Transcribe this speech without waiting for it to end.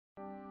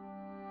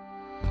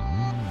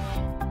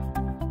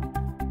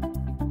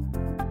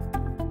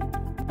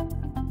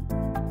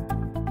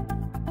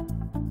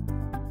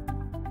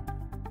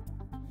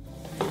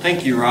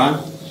Thank you,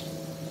 Ron,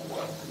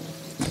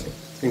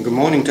 and good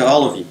morning to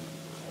all of you.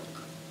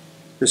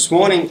 This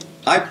morning,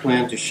 I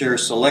plan to share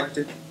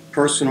selected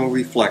personal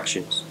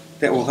reflections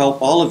that will help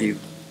all of you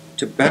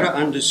to better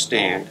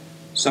understand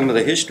some of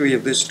the history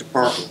of this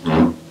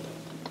department.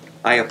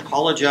 I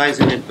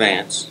apologize in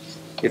advance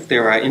if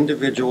there are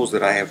individuals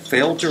that I have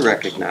failed to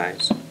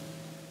recognize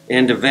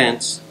and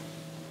events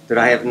that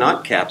I have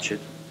not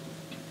captured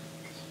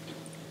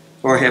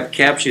or have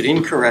captured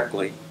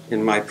incorrectly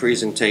in my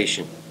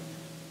presentation.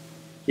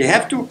 You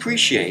have to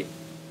appreciate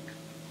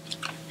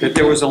that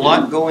there was a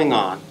lot going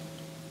on,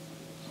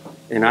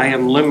 and I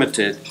am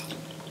limited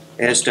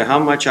as to how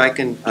much I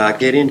can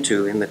get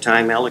into in the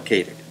time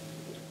allocated.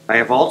 I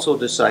have also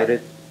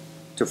decided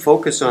to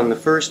focus on the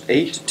first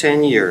 8 to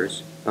 10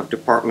 years of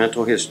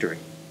departmental history.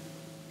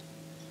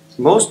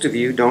 Most of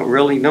you don't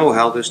really know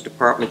how this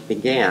department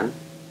began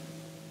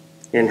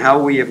and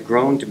how we have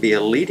grown to be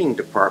a leading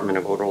department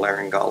of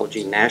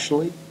otolaryngology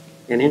nationally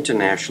and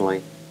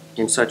internationally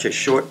in such a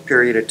short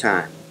period of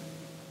time.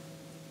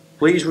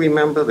 Please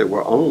remember that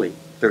we're only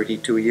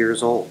 32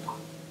 years old.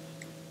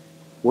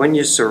 When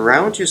you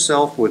surround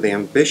yourself with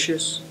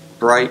ambitious,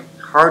 bright,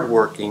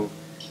 hardworking,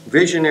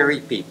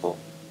 visionary people,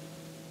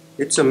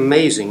 it's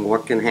amazing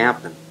what can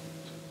happen.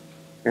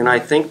 And I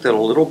think that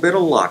a little bit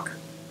of luck,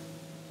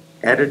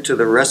 added to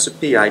the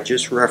recipe I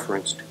just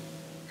referenced,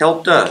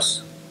 helped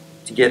us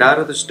to get out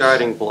of the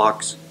starting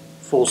blocks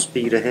full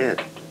speed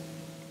ahead.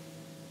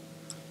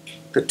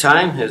 The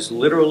time has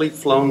literally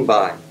flown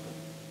by.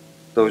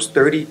 Those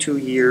 32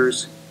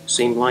 years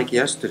seem like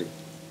yesterday.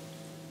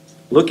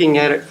 Looking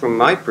at it from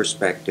my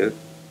perspective,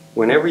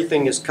 when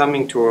everything is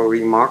coming to a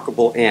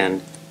remarkable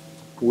end,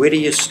 where do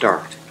you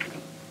start?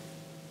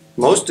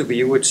 Most of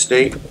you would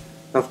state,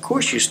 of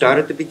course you start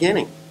at the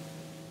beginning.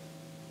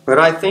 But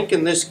I think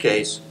in this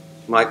case,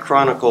 my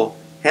chronicle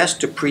has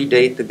to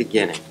predate the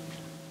beginning.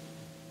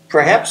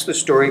 Perhaps the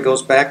story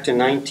goes back to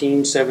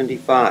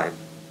 1975,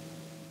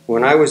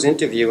 when I was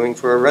interviewing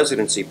for a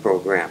residency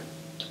program.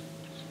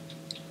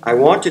 I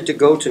wanted to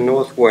go to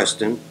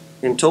Northwestern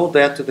and told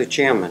that to the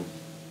chairman,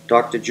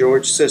 Dr.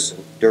 George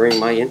Sisson, during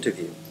my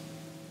interview.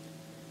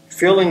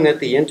 Feeling that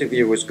the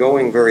interview was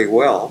going very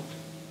well,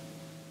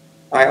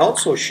 I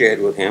also shared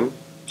with him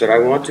that I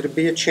wanted to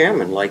be a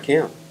chairman like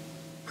him.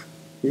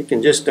 You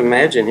can just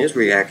imagine his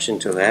reaction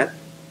to that.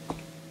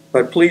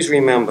 But please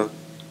remember,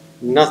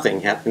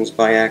 nothing happens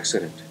by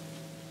accident.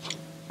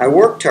 I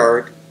worked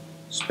hard,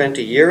 spent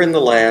a year in the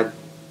lab,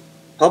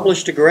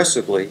 published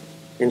aggressively,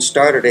 and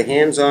started a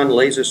hands-on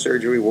laser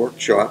surgery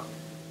workshop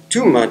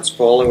 2 months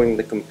following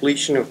the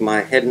completion of my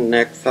head and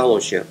neck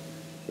fellowship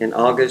in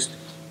August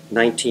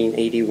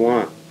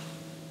 1981.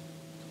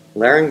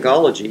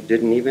 Laryngology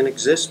didn't even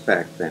exist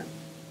back then.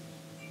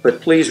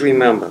 But please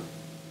remember,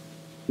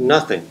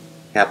 nothing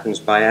happens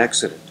by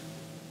accident.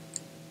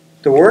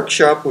 The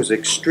workshop was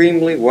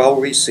extremely well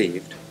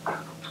received,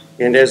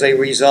 and as a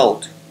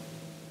result,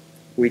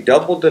 we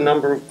doubled the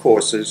number of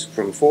courses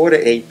from 4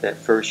 to 8 that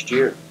first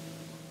year.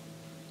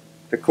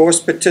 The course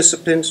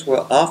participants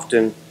were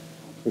often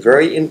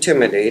very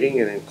intimidating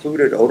and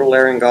included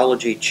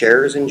otolaryngology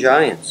chairs and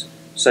giants,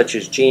 such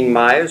as Gene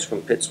Myers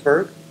from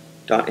Pittsburgh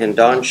and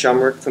Don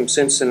Shumrick from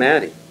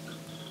Cincinnati.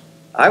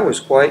 I was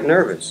quite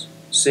nervous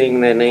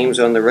seeing their names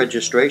on the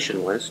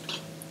registration list,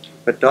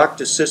 but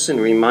Dr. Sisson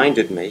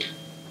reminded me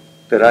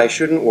that I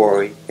shouldn't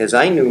worry, as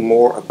I knew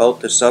more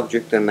about the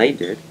subject than they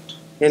did,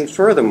 and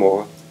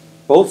furthermore,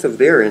 both of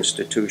their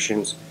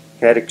institutions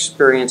had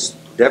experienced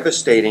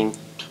devastating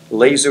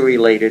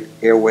laser-related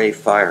airway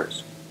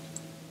fires.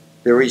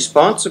 The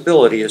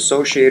responsibility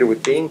associated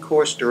with being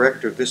course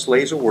director of this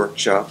laser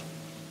workshop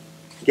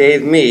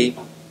gave me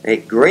a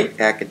great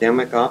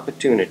academic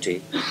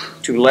opportunity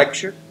to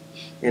lecture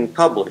and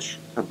publish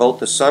about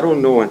the subtle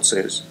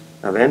nuances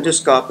of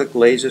endoscopic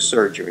laser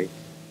surgery,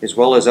 as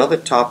well as other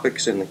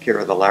topics in the care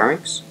of the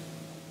larynx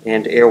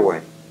and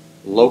airway,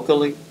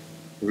 locally,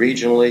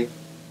 regionally,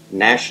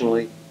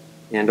 nationally,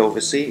 and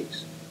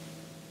overseas.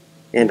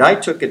 And I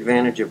took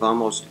advantage of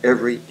almost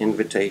every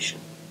invitation.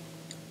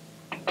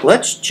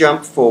 Let's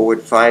jump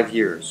forward 5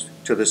 years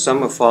to the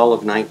summer-fall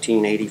of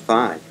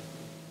 1985.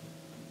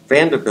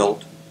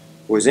 Vanderbilt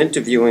was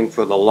interviewing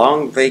for the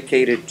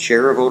long-vacated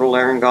chair of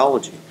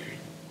otolaryngology,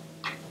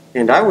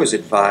 and I was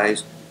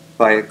advised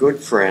by a good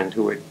friend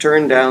who had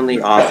turned down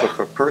the offer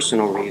for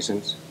personal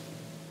reasons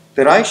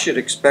that I should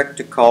expect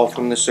a call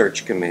from the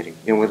search committee.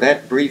 And with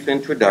that brief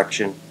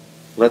introduction,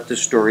 let the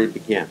story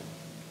begin.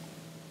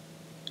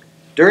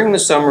 During the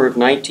summer of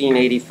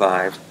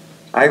 1985,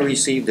 I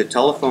received a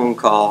telephone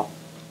call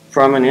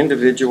from an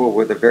individual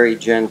with a very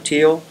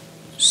genteel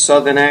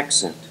southern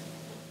accent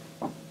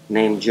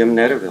named Jim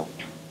Netterville.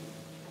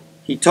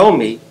 He told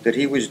me that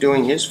he was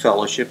doing his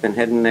fellowship in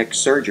head and neck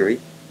surgery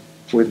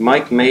with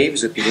Mike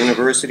Maves at the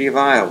University of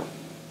Iowa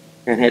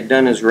and had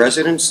done his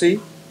residency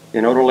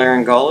in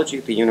otolaryngology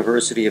at the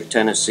University of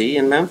Tennessee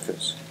in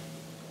Memphis.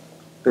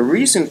 The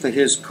reason for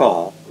his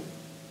call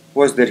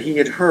was that he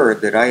had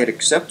heard that I had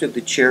accepted the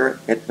chair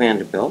at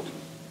Vanderbilt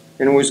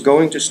and was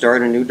going to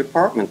start a new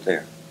department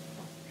there.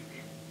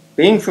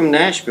 Being from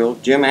Nashville,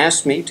 Jim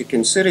asked me to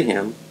consider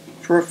him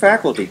for a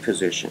faculty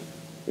position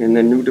in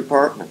the new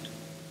department.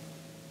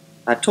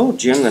 I told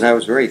Jim that I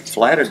was very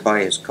flattered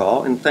by his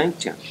call and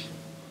thanked him.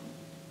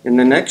 In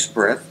the next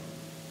breath,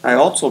 I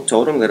also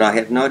told him that I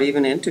had not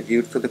even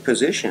interviewed for the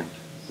position,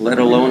 let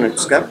alone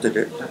accepted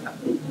it.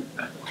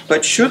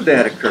 But should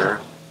that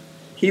occur,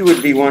 he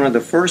would be one of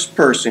the first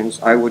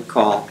persons I would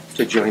call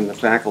to join the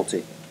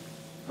faculty.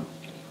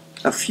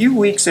 A few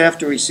weeks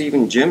after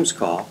receiving Jim's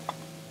call,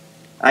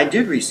 I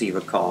did receive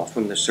a call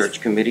from the search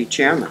committee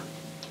chairman,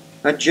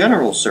 a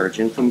general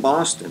surgeon from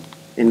Boston,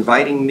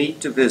 inviting me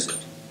to visit.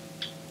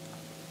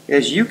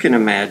 As you can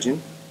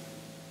imagine,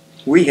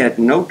 we had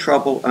no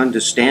trouble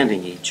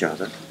understanding each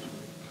other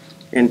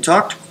and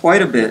talked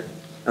quite a bit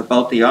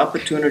about the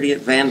opportunity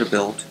at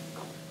Vanderbilt,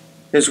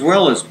 as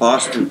well as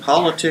Boston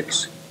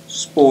politics,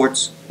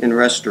 sports, and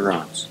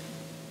restaurants.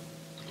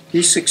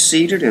 He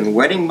succeeded in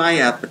whetting my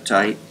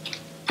appetite,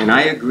 and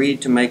I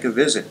agreed to make a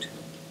visit.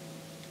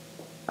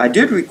 I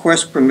did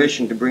request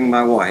permission to bring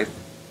my wife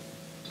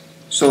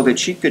so that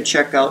she could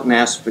check out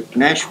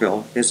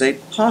Nashville as a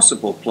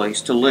possible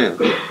place to live,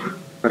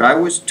 but I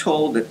was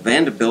told that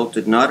Vanderbilt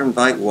did not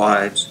invite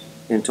wives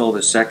until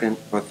the second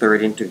or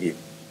third interview.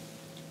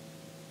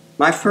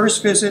 My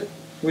first visit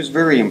was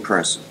very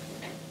impressive,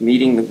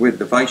 meeting with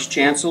the Vice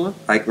Chancellor,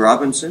 Ike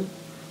Robinson,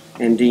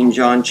 and Dean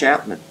John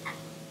Chapman,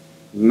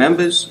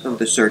 members of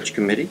the search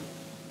committee,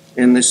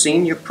 and the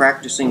senior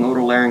practicing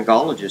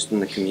otolaryngologist in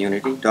the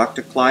community,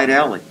 Dr. Clyde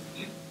Alley.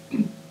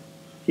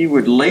 He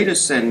would later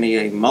send me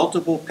a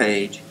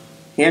multiple-page,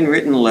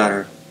 handwritten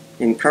letter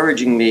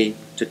encouraging me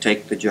to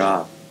take the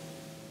job.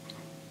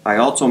 I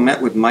also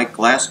met with Mike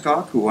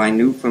Glasscock, who I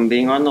knew from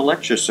being on the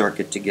lecture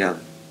circuit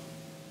together.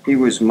 He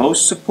was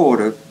most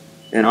supportive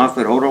and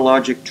offered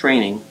otologic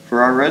training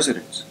for our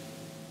residents.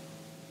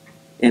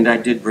 And I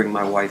did bring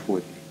my wife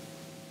with me.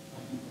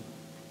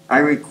 I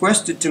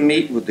requested to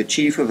meet with the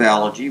chief of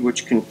allergy,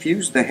 which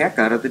confused the heck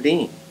out of the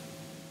dean.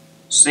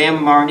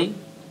 Sam Marney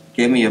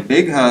gave me a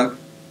big hug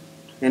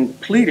and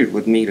pleaded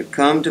with me to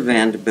come to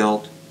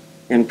Vanderbilt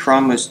and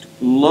promised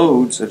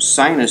loads of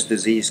sinus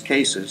disease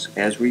cases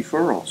as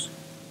referrals.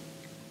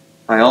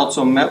 I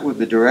also met with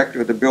the director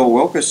of the Bill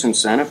Wilkerson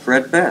Center,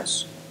 Fred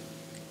Bess.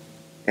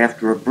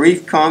 After a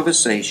brief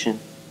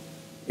conversation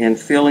and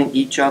filling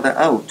each other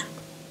out,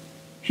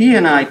 he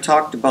and I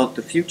talked about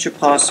the future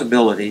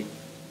possibility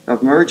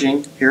of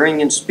merging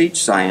hearing and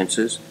speech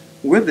sciences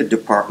with the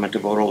Department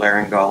of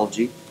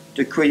Otolaryngology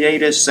to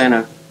create a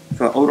center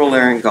for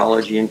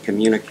otolaryngology and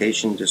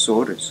communication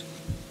disorders.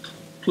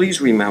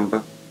 Please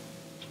remember,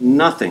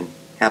 nothing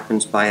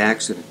happens by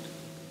accident.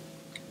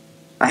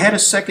 I had a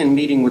second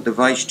meeting with the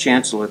Vice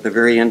Chancellor at the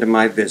very end of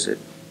my visit,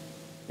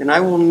 and I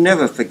will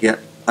never forget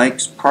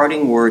Ike's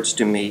parting words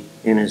to me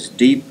in his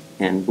deep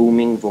and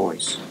booming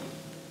voice.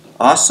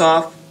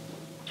 Ossoff,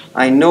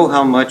 I know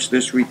how much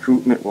this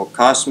recruitment will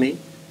cost me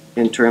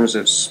in terms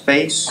of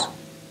space,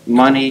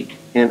 money,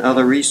 and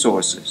other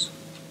resources.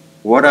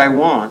 What I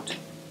want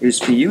is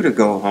for you to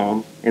go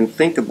home and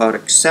think about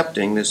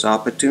accepting this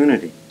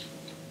opportunity.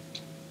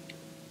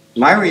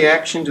 My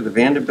reaction to the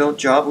Vanderbilt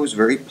job was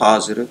very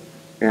positive,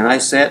 and I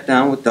sat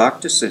down with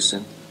Dr.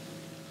 Sisson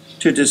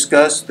to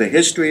discuss the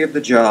history of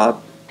the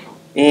job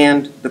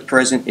and the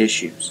present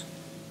issues.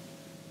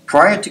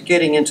 Prior to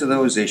getting into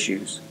those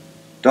issues,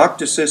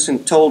 Dr.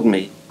 Sisson told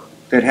me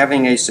that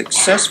having a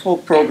successful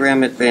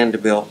program at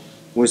Vanderbilt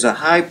was a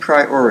high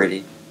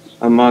priority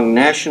among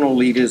national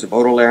leaders of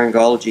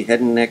otolaryngology head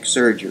and neck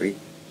surgery,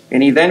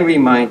 and he then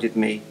reminded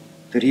me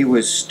that he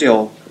was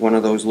still one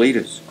of those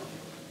leaders.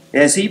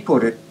 As he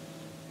put it,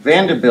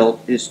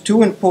 Vanderbilt is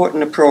too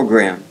important a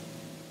program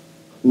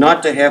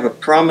not to have a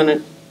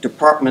prominent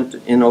department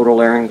in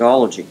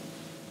otolaryngology.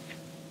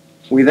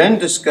 We then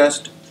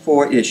discussed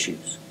 4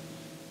 issues.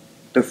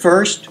 The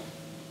first,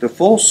 the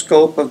full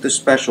scope of the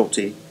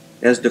specialty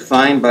as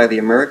defined by the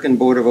American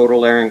Board of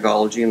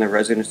Otolaryngology and the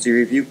Residency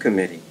Review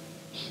Committee.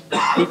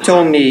 He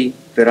told me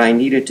that I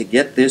needed to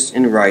get this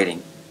in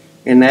writing,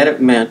 and that it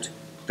meant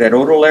that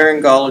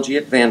otolaryngology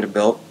at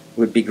Vanderbilt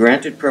would be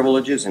granted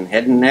privileges in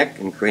head and neck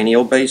and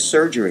cranial-based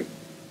surgery,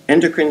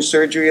 endocrine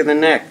surgery of the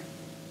neck,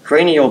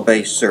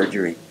 cranial-based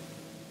surgery,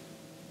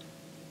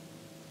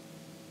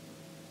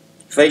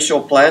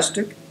 facial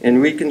plastic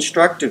and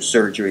reconstructive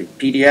surgery,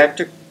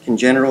 pediatric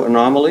congenital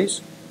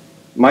anomalies,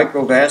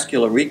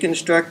 microvascular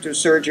reconstructive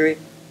surgery,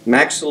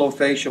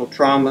 maxillofacial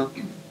trauma,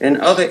 and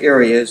other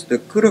areas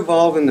that could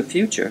evolve in the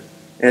future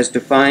as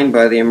defined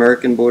by the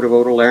American Board of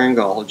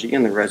Otolaryngology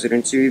and the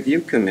Residency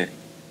Review Committee.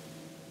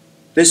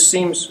 This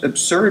seems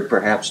absurd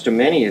perhaps to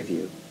many of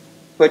you,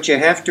 but you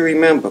have to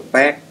remember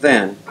back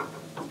then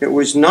it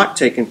was not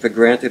taken for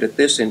granted at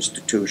this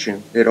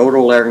institution that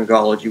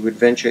otolaryngology would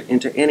venture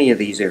into any of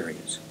these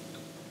areas.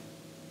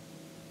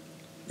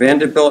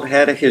 Vanderbilt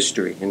had a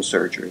history in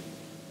surgery,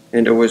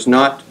 and it was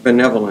not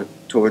benevolent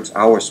towards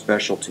our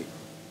specialty.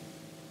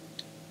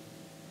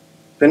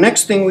 The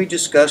next thing we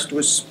discussed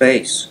was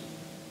space,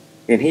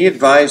 and he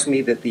advised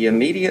me that the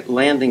immediate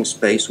landing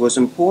space was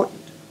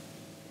important,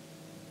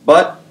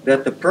 but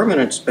that the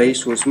permanent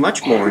space was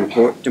much more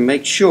important to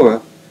make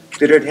sure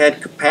that it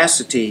had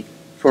capacity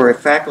for a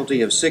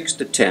faculty of 6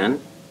 to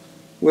 10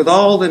 with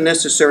all the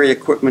necessary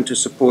equipment to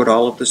support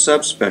all of the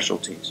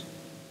subspecialties.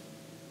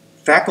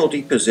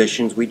 Faculty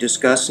positions we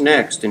discussed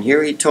next, and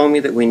here he told me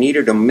that we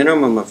needed a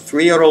minimum of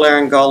 3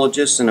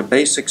 otolaryngologists and a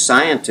basic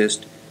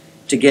scientist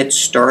to get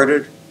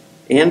started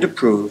and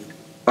approved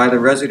by the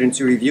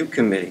Residency Review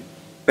Committee,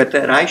 but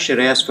that I should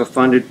ask for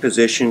funded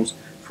positions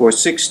for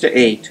 6 to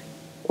 8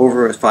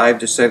 over a 5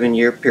 to 7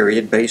 year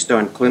period based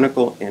on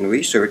clinical and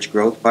research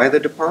growth by the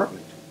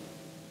department.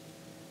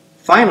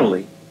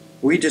 Finally,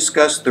 we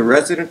discussed the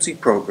residency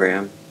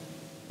program,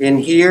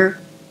 and here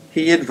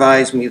he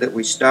advised me that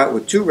we start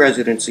with 2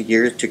 residency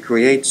years to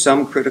create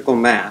some critical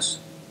mass,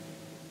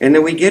 and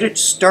that we get it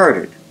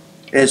started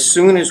as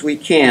soon as we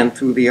can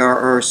through the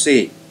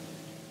RRC.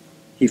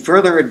 He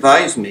further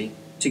advised me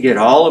to get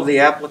all of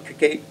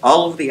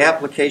the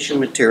application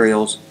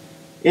materials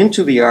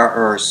into the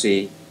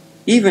RRC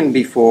even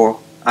before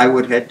I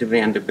would head to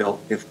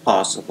Vanderbilt if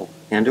possible,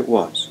 and it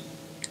was.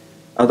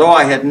 Although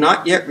I had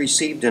not yet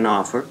received an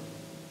offer,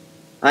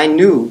 I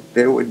knew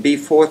that it would be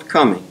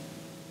forthcoming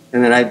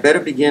and that I'd better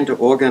begin to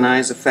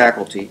organize a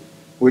faculty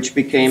which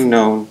became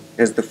known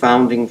as the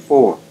Founding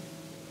Four.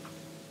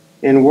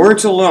 In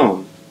words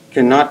alone,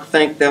 cannot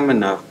thank them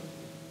enough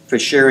for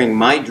sharing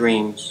my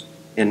dreams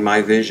and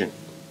my vision.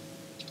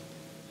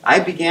 I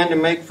began to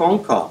make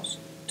phone calls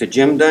to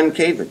Jim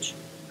Dunkevich,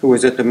 who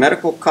was at the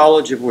Medical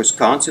College of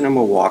Wisconsin in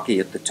Milwaukee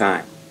at the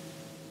time.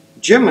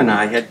 Jim and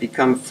I had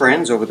become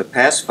friends over the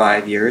past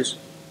 5 years,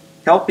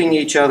 helping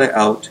each other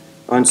out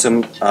on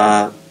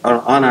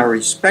our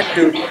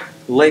respective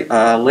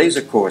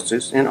laser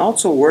courses, and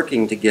also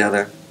working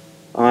together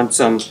on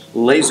some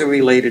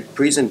laser-related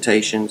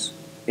presentations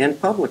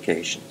and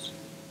publications.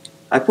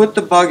 I put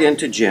the bug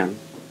into Jim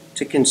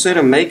to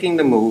consider making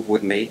the move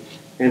with me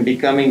and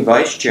becoming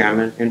vice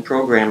chairman and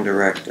program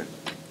director.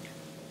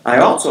 I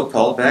also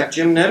called back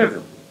Jim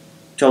Netterville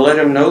to let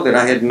him know that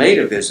I had made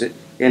a visit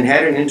and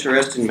had an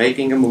interest in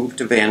making a move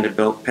to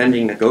Vanderbilt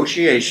pending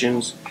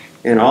negotiations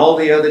and all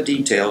the other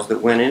details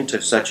that went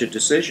into such a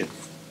decision.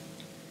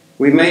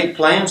 We made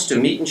plans to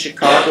meet in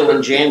Chicago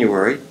in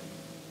January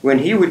when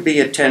he would be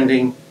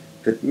attending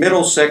the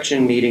middle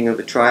section meeting of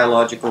the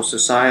Triological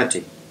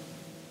Society,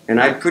 and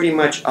I pretty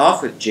much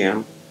offered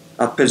Jim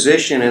a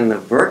position in the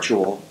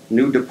virtual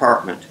new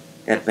department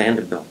at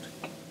Vanderbilt.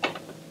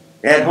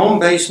 At home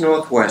base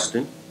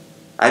Northwestern,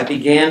 I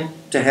began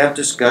to have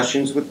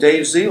discussions with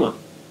Dave Zeeler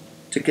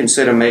to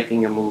consider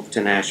making a move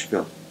to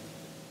Nashville.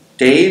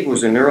 Dave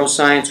was a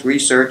neuroscience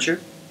researcher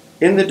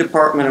in the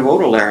Department of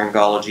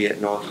Otolaryngology at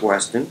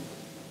Northwestern,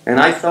 and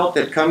I felt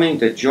that coming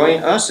to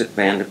join us at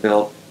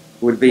Vanderbilt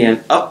would be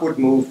an upward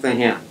move for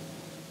him.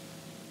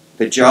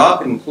 The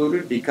job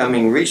included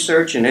becoming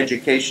research and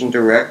education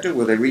director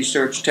with a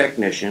research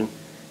technician,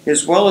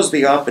 as well as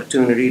the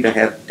opportunity to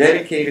have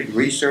dedicated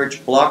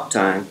research block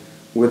time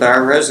with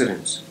our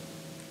residents.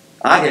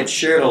 I had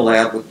shared a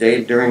lab with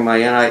Dave during my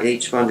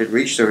NIH-funded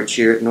research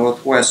here at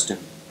Northwestern,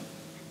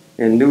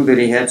 and knew that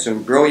he had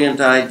some brilliant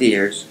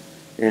ideas,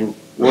 and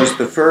was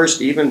the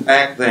first, even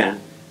back then,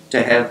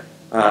 to have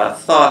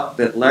thought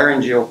that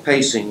laryngeal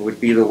pacing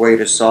would be the way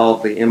to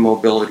solve the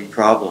immobility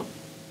problem.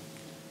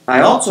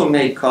 I also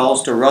made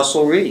calls to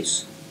Russell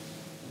Reese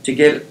to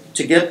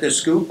get the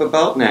scoop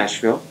about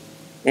Nashville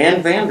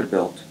and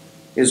Vanderbilt,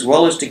 as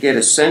well as to get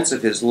a sense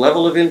of his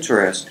level of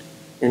interest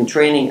in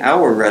training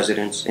our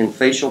residents in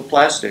facial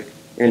plastic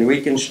and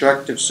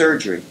reconstructive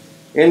surgery.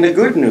 And the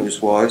good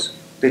news was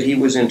that he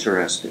was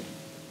interested.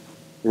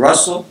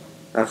 Russell,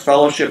 a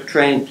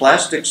fellowship-trained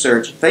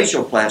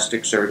facial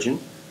plastic surgeon,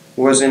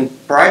 was in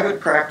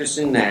private practice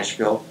in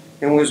Nashville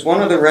and was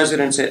one of the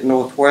residents at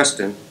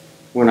Northwestern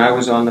when I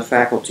was on the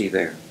faculty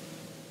there.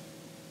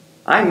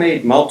 I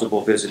made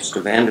multiple visits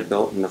to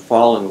Vanderbilt in the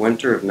fall and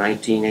winter of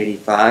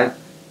 1985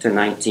 to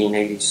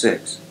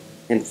 1986.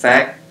 In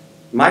fact,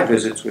 my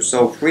visits were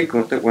so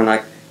frequent that when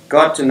I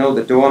got to know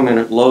the doorman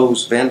at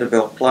Lowe's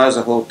Vanderbilt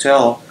Plaza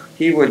Hotel,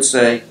 he would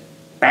say,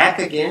 "Back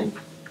again?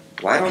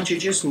 Why don't you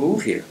just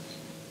move here?"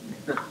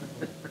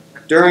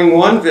 During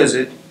one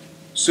visit,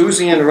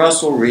 Susie and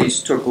Russell Reese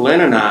took Lynn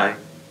and I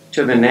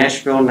to the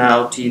Nashville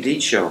Now TV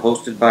show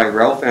hosted by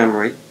Ralph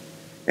Emery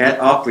at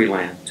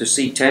Opryland to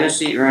see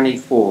Tennessee Ernie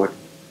Ford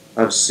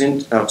of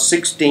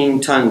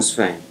 16 Tons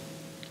fame.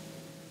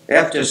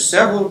 After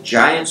several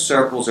giant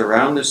circles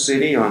around the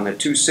city on the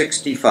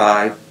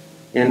 265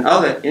 and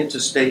other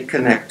interstate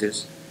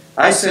connectors,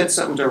 I said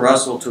something to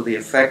Russell to the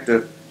effect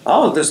of,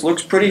 "All of this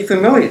looks pretty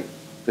familiar.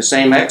 The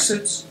same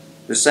exits,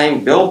 the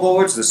same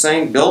billboards, the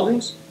same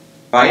buildings.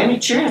 By any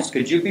chance,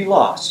 could you be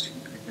lost?"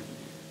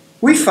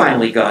 We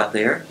finally got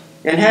there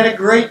and had a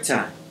great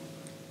time.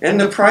 And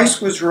the price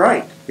was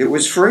right. It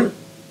was free.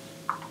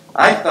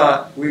 I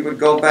thought we would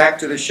go back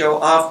to the show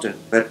often,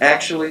 but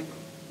actually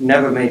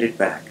never made it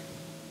back.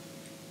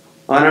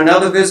 On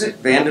another visit,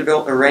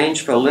 Vanderbilt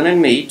arranged for Lynn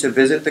and me to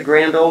visit the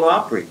Grand Ole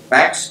Opry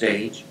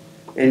backstage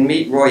and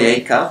meet Roy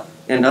Acuff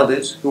and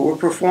others who were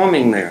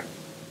performing there.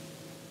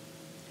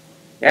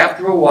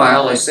 After a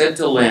while, I said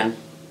to Lynn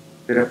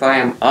that if I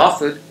am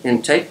offered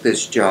and take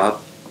this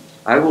job,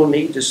 I will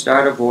need to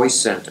start a voice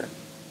center,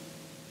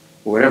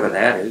 whatever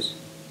that is.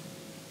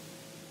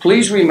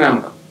 Please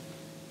remember,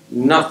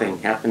 nothing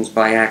happens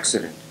by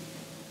accident.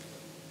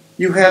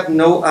 You have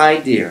no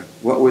idea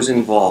what was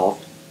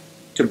involved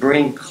to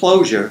bring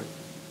closure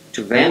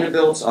to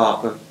Vanderbilt's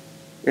offer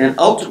and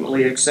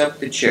ultimately accept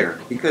the chair,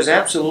 because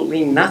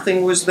absolutely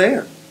nothing was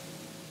there.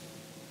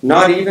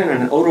 Not even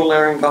an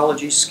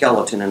otolaryngology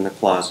skeleton in the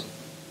closet.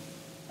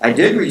 I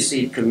did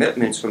receive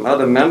commitments from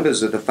other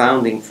members of the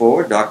founding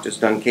four, Drs.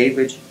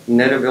 Dunkevich,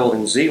 Netterville,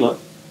 and Zieler.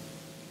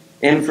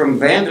 And from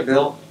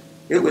Vanderbilt,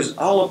 it was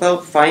all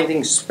about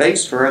finding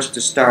space for us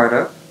to start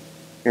up,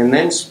 and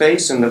then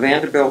space in the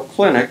Vanderbilt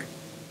Clinic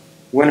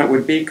when it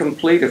would be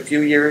complete a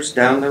few years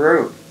down the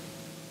road.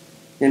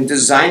 And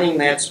designing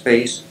that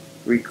space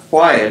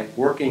required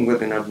working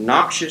with an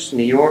obnoxious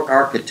New York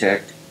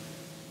architect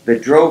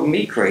that drove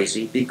me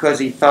crazy because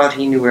he thought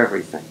he knew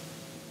everything.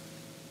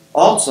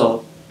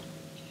 Also,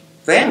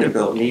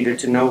 Vanderbilt needed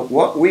to know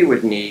what we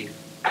would need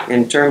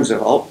in terms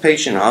of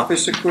outpatient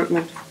office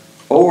equipment,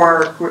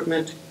 OR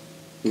equipment,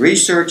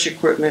 research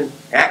equipment,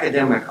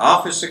 academic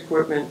office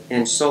equipment,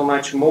 and so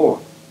much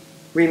more.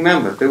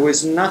 Remember, there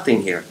was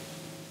nothing here.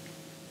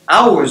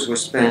 Hours were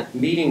spent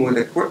meeting with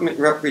equipment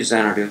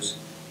representatives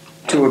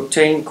to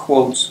obtain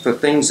quotes for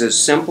things as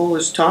simple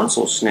as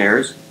tonsil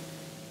snares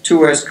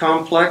to as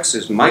complex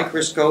as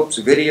microscopes,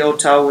 video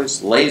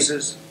towers,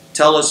 lasers,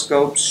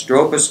 telescopes,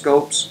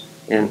 stroboscopes,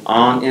 and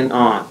on and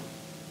on.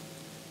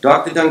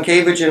 Dr.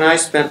 Dunkevich and I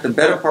spent the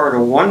better part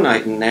of one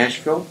night in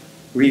Nashville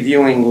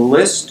reviewing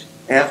list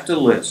after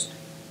list,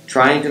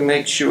 trying to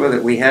make sure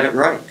that we had it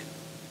right.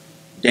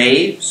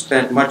 Dave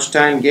spent much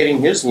time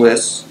getting his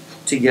lists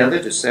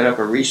together to set up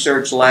a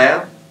research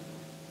lab,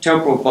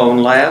 temporal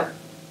bone lab,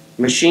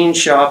 machine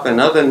shop, and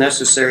other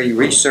necessary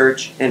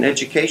research and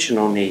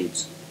educational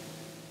needs.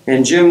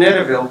 And Jim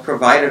Netterville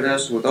provided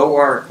us with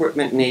OR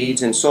equipment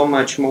needs and so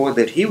much more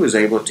that he was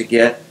able to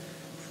get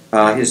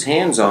his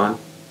hands on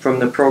from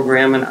the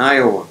program in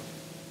Iowa.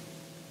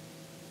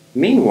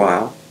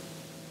 Meanwhile,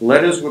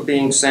 letters were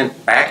being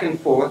sent back and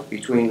forth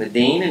between the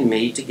dean and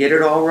me to get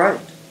it all right.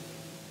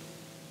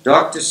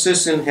 Dr.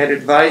 Sisson had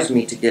advised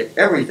me to get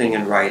everything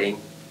in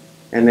writing,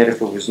 and that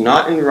if it was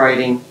not in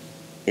writing,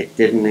 it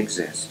didn't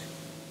exist.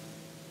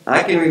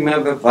 I can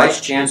remember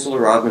Vice Chancellor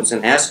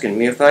Robinson asking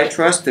me if I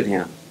trusted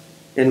him,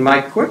 and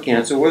my quick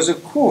answer was,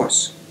 of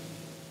course.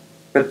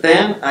 But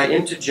then I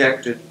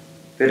interjected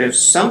that if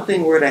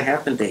something were to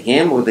happen to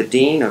him or the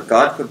dean, or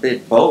God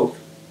forbid both,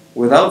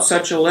 without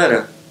such a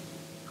letter,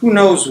 who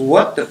knows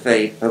what the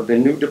fate of the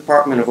new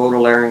Department of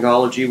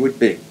Otolaryngology would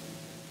be.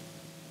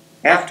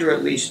 After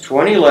at least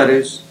 20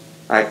 letters,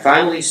 I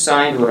finally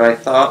signed what I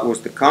thought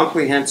was the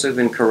comprehensive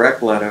and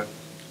correct letter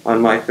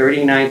on my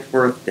 39th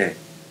birthday,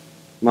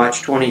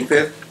 March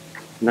 25th,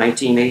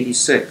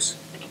 1986.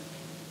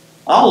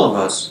 All of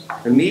us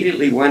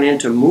immediately went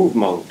into move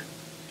mode,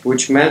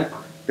 which meant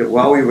that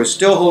while we were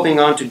still holding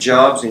on to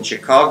jobs in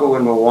Chicago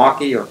and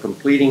Milwaukee or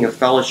completing a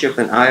fellowship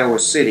in Iowa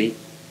City,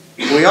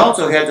 we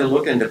also had to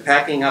look into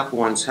packing up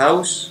one's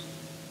house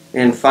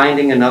and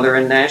finding another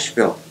in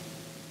Nashville.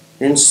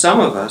 And some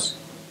of us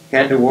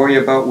had to worry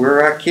about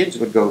where our kids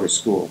would go to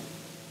school.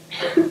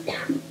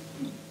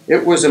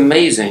 It was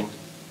amazing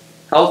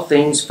how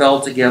things fell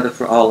together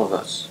for all of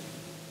us.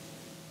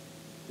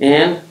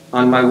 And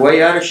on my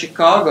way out of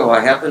Chicago,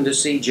 I happened to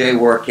see Jay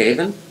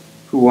Warkaven,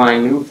 who I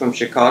knew from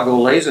Chicago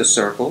laser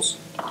circles,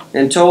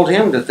 and told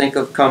him to think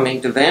of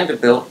coming to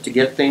Vanderbilt to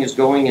get things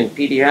going in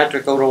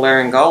pediatric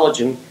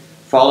otolaryngology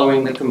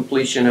following the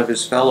completion of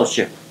his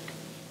fellowship.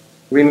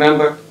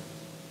 Remember,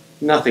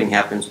 nothing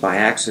happens by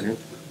accident.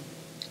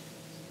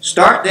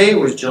 Start date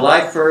was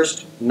July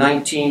 1st,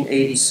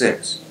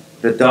 1986,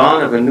 the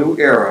dawn of a new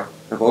era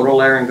of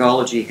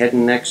otolaryngology head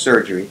and neck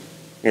surgery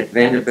at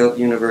Vanderbilt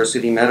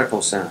University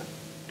Medical Center.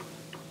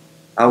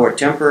 Our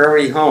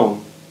temporary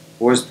home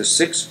was the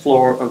 6th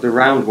floor of the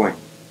round wing,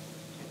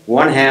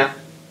 one half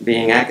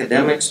being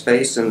academic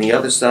space and the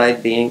other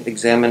side being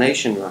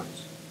examination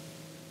rooms.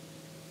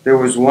 There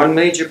was one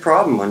major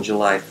problem on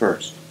July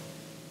 1st.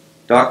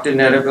 Dr.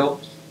 Netterville,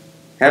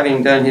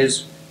 having done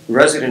his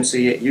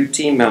residency at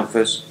UT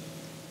Memphis,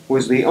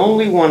 was the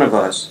only one of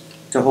us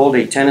to hold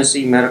a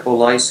Tennessee medical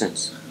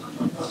license.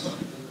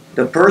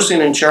 The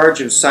person in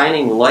charge of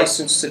signing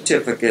license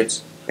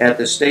certificates at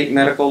the state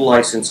medical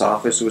license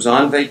office was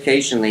on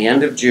vacation the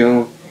end of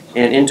June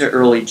and into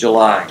early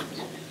July.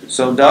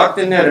 So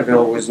Dr.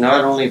 Netterville was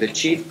not only the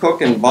chief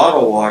cook and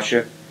bottle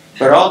washer,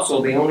 but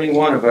also the only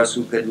one of us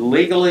who could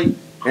legally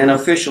and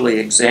officially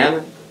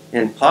examine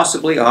and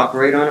possibly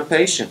operate on a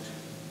patient.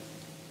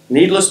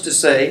 Needless to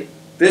say,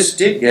 this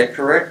did get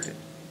corrected,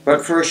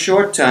 but for a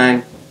short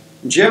time,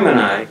 Jim and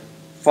I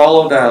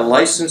followed our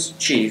licensed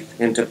chief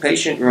into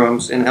patient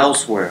rooms and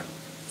elsewhere.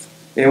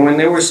 And when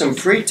there was some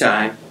free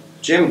time,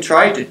 Jim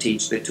tried to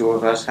teach the two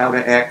of us how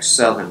to act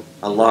Southern,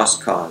 a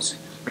lost cause.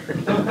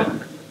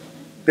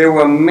 There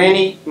were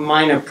many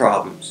minor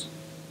problems,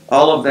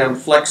 all of them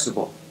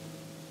flexible.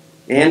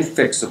 and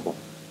fixable.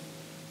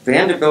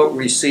 Vanderbilt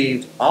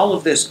received all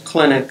of this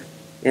clinic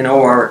and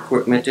OR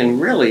equipment and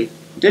really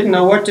didn't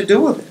know what to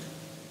do with it.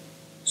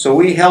 So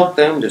we helped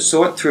them to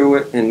sort through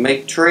it and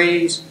make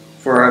trays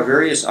for our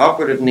various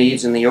operative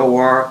needs in the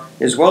OR,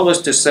 as well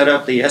as to set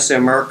up the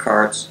SMR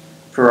carts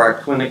for our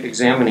clinic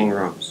examining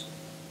rooms.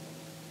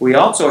 We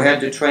also had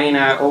to train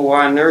our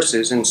OR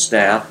nurses and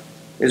staff,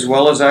 as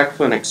well as our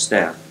clinic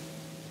staff.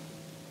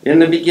 In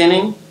the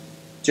beginning,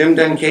 Jim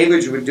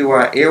Dunkevich would do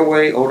our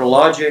airway,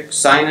 otologic,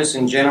 sinus,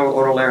 and general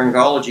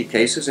otolaryngology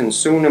cases, and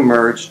soon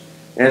emerged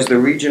as the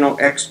regional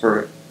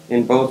expert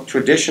in both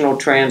traditional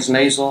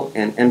transnasal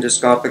and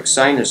endoscopic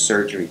sinus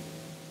surgery.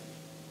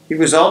 He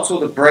was also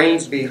the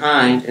brains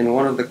behind and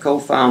one of the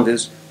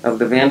co-founders of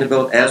the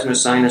Vanderbilt Asthma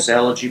Sinus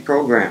Allergy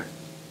Program.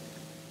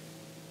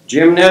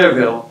 Jim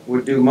Netterville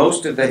would do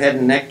most of the head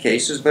and neck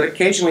cases, but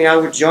occasionally I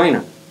would join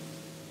him.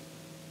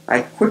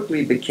 I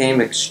quickly became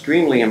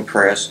extremely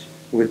impressed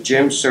with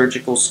Jim's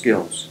surgical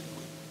skills.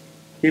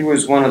 He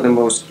was one of the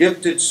most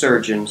gifted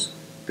surgeons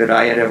that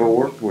I had ever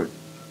worked with.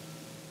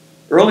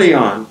 Early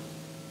on,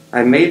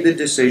 I made the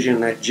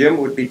decision that Jim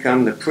would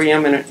become the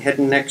preeminent head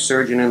and neck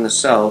surgeon in the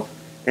South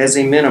as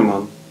a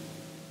minimum,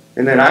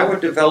 and that I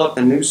would develop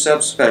a new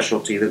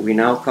subspecialty that we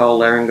now call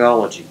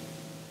laryngology.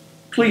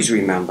 Please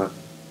remember,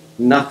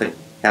 nothing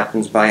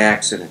happens by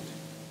accident.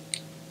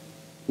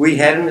 We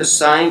had an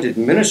assigned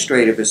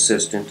administrative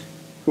assistant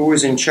who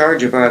was in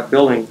charge of our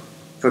billing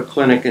for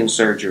clinic and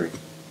surgery.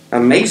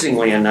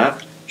 Amazingly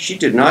enough, she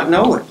did not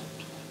know it.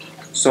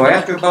 So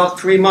after about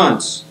 3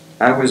 months,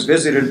 I was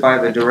visited by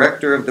the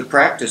director of the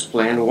practice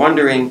plan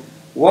wondering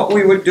what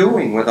we were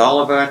doing with all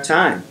of our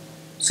time,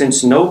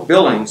 since no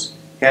billings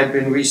had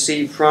been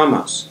received from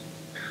us.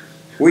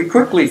 We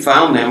quickly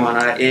found them on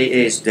our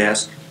AA's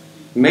desk,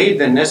 made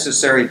the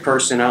necessary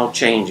personnel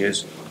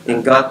changes,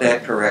 and got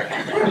that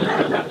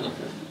corrected.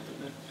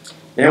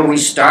 Then we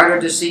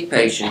started to see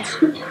patients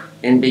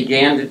and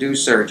began to do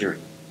surgery.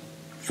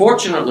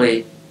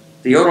 Fortunately,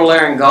 the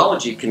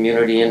otolaryngology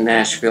community in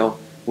Nashville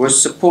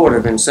was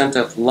supportive and sent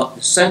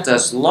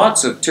us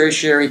lots of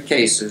tertiary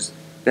cases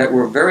that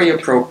were very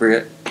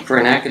appropriate for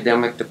an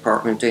academic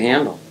department to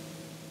handle.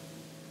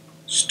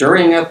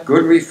 Stirring up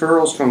good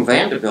referrals from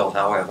Vanderbilt,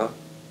 however,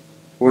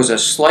 was a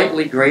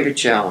slightly greater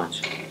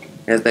challenge,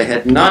 as there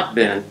had not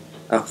been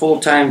a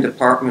full-time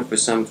department for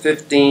some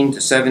 15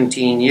 to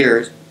 17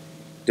 years,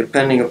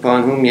 depending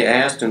upon whom you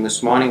asked, and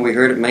this morning we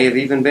heard it may have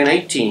even been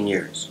 18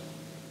 years.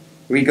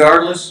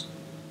 Regardless,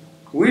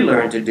 we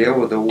learned to deal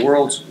with the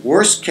world's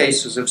worst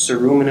cases of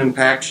cerumen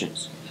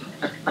impactions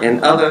and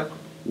other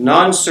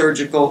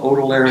non-surgical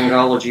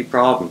otolaryngology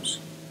problems.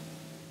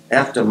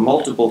 After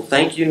multiple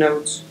thank you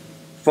notes,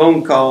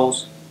 phone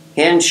calls,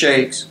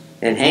 handshakes,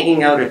 and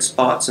hanging out at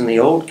spots in the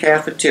old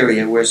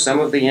cafeteria where some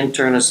of the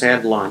internists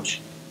had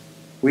lunch,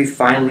 we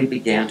finally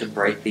began to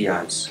break the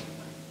ice.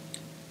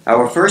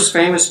 Our first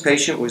famous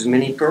patient was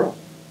Minnie Pearl,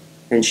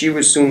 and she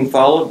was soon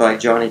followed by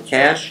Johnny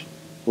Cash,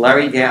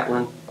 Larry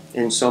Gatlin,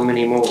 and so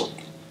many more.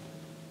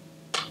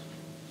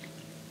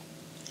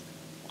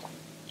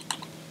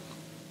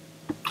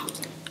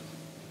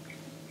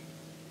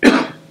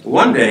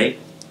 One day,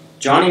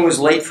 Johnny was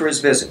late for his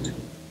visit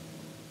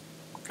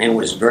and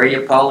was very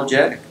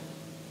apologetic.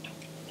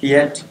 He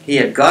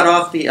had got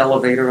off the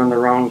elevator on the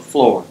wrong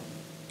floor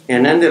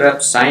and ended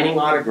up signing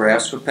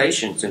autographs for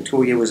patients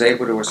until he was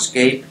able to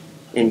escape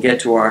and get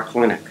to our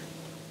clinic.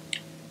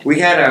 We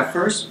had our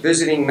first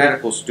visiting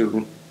medical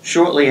student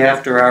shortly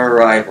after our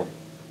arrival.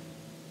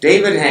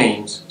 David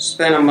Haynes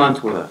spent a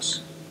month with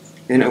us,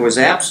 and it was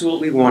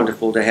absolutely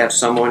wonderful to have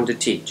someone to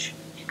teach.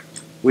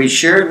 We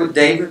shared with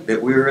David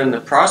that we were in the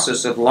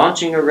process of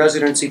launching a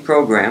residency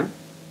program,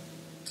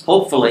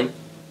 hopefully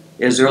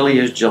as early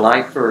as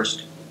July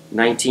 1st,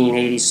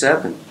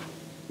 1987.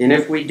 And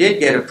if we did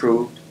get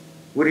approved,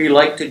 would he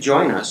like to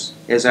join us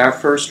as our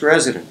first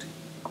resident?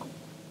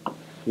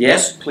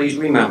 Yes, please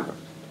remember,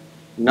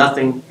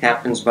 nothing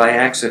happens by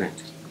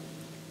accident.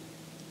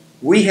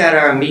 We had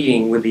our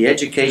meeting with the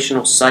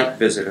educational site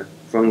visitor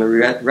from the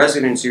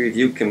Residency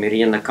Review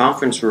Committee in the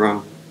conference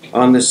room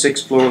on the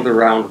 6th floor of the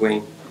Round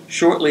Wing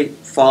shortly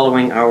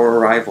following our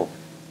arrival.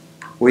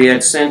 We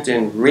had sent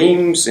in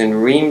reams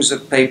and reams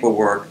of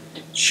paperwork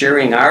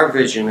sharing our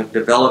vision of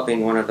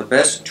developing one of the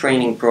best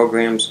training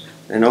programs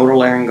in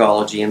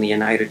otolaryngology in the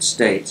United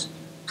States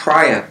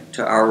prior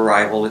to our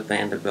arrival at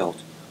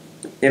Vanderbilt.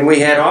 And we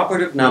had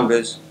operative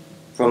numbers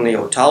from the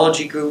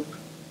otology group,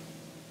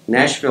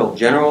 Nashville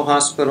General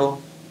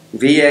Hospital,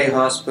 VA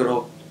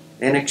Hospital,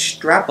 and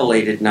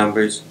extrapolated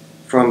numbers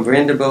from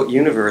Vanderbilt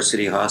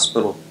University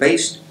Hospital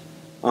based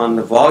on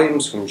the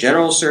volumes from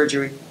general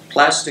surgery,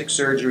 plastic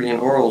surgery, and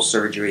oral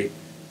surgery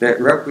that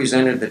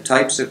represented the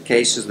types of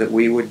cases that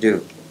we would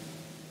do.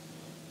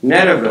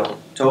 Netterville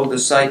told the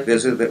site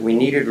visitor that we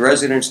needed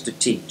residents to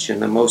teach in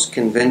the most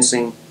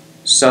convincing,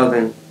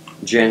 southern,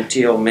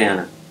 genteel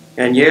manner.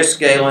 And yes,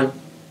 Galen,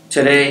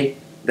 today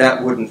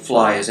that wouldn't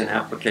fly as an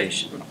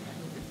application.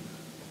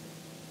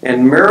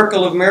 And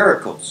miracle of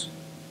miracles,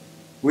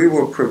 we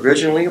were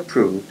provisionally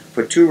approved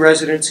for 2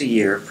 residents a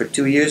year for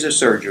 2 years of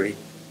surgery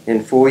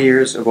and 4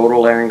 years of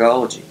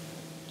otolaryngology.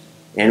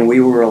 And we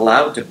were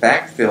allowed to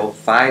backfill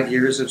 5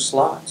 years of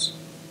slots.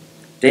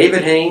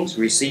 David Haynes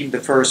received the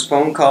first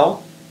phone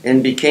call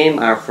and became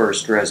our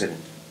first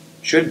resident.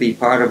 Should be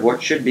part of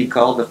what should be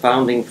called the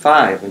founding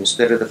 5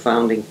 instead of the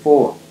founding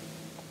 4.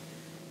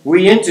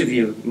 We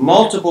interviewed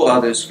multiple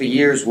others for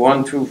years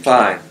 1 through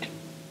 5.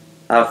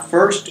 Our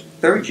first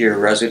third-year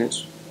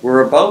residents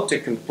were about to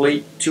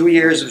complete 2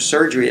 years of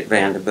surgery at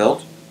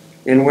Vanderbilt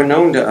and were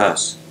known to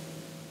us.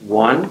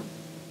 One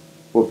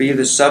will be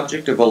the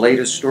subject of a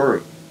later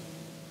story.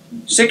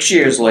 6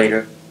 years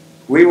later,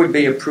 we would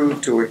be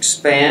approved to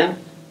expand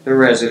the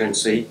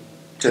residency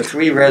to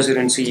 3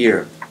 residents a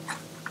year.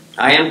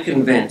 I am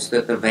convinced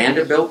that the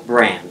Vanderbilt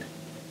brand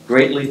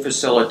greatly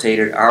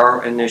facilitated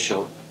our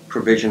initial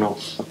provisional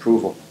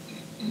approval.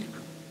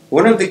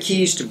 One of the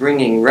keys to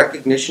bringing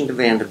recognition to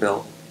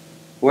Vanderbilt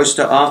was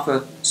to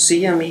offer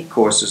CME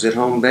courses at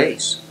home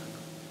base.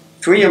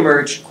 3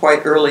 emerged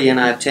quite early in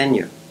our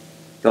tenure.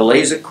 The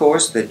laser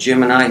course that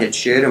Jim and I had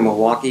shared in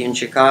Milwaukee and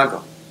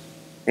Chicago,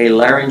 a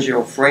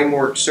laryngeal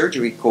framework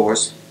surgery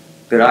course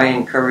that I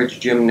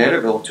encouraged Jim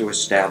Netterville to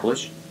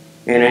establish,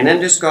 and an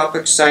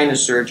endoscopic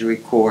sinus surgery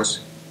course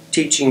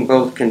teaching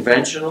both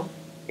conventional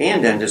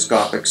and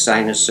endoscopic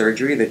sinus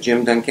surgery that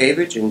Jim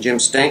Dunkevich and Jim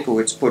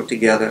Stankiewicz put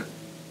together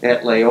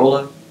at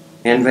Loyola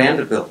and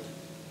Vanderbilt.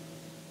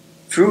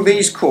 Through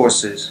these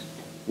courses,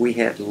 we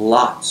had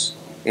lots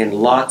and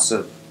lots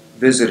of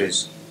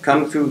visitors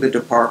come through the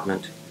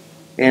department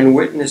and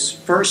witness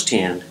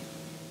firsthand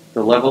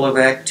the level of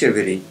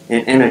activity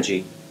and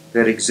energy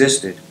that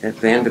existed at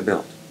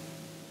Vanderbilt.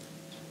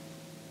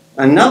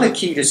 Another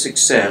key to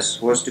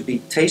success was to be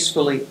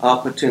tastefully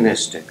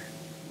opportunistic.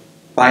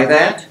 By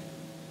that,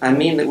 I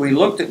mean that we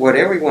looked at what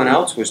everyone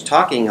else was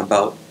talking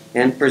about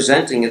and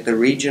presenting at the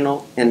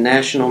regional and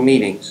national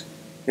meetings,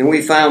 and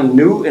we found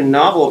new and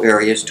novel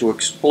areas to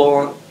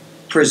explore,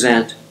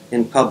 present,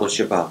 and publish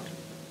about.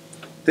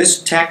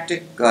 This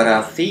tactic got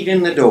our feet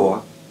in the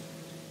door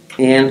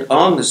and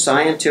on the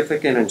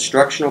scientific and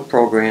instructional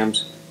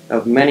programs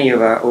of many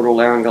of our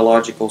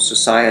otolaryngological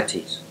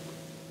societies.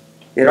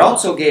 It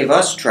also gave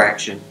us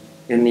traction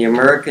in the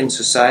American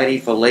Society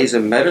for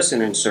Laser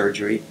Medicine and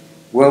Surgery,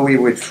 where we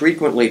would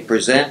frequently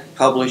present,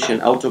 publish,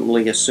 and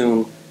ultimately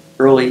assume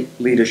early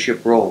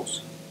leadership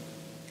roles.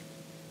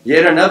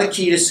 Yet another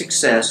key to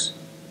success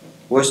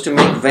was to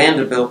make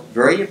Vanderbilt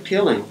very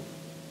appealing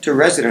to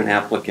resident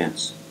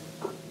applicants.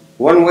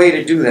 One way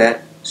to do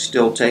that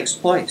still takes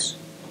place.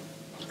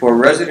 For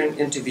resident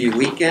interview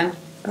weekend,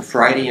 a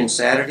Friday and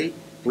Saturday,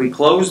 we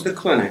closed the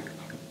clinic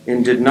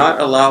and did not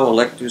allow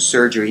elective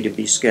surgery to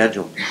be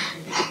scheduled.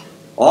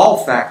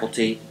 All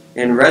faculty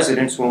and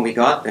residents, when we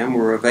got them,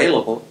 were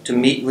available to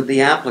meet with the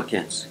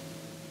applicants.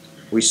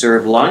 We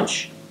served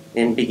lunch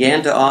and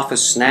began to offer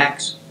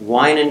snacks,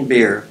 wine, and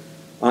beer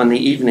on the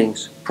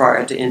evenings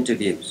prior to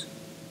interviews.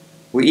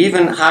 We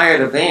even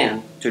hired a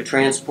van to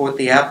transport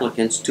the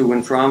applicants to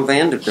and from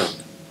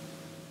Vanderbilt.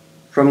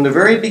 From the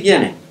very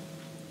beginning,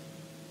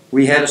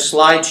 we had a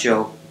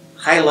slideshow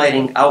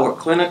highlighting our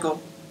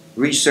clinical,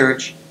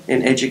 research,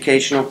 and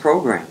educational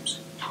programs.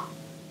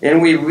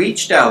 And we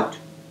reached out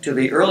to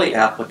the early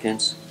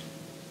applicants,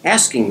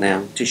 asking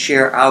them to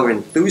share our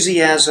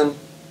enthusiasm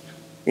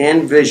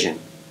and vision,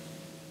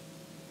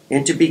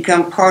 and to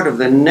become part of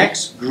the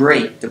next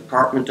great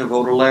department of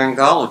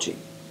otolaryngology.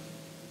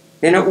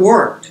 And it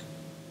worked,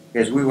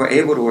 as we were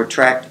able to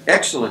attract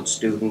excellent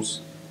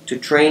students to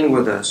train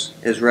with us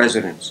as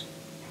residents.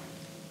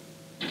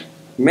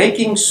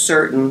 Making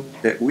certain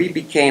that we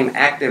became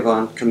active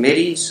on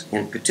committees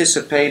and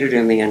participated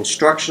in the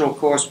instructional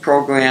course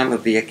program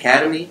of the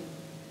Academy,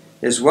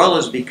 as well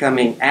as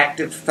becoming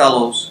active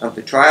fellows of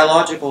the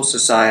Triological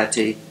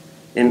Society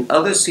and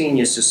other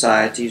senior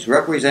societies,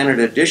 represented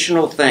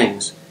additional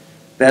things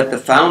that the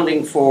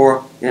founding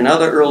 4 and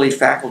other early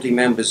faculty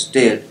members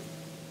did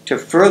to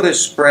further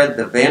spread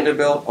the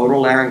Vanderbilt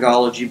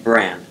otolaryngology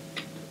brand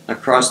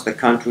across the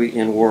country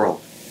and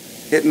world.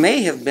 It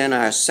may have been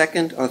our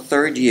 2nd or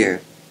 3rd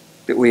year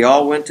that we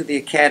all went to the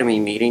Academy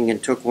meeting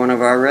and took one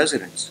of our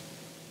residents.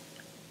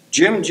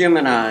 Jim,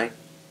 and I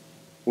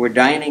were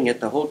dining at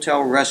the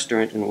hotel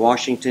restaurant in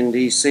Washington,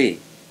 D.C.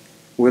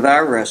 with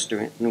our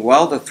restaurant, and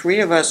while the 3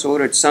 of us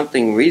ordered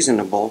something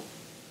reasonable,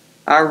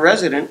 our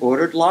resident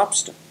ordered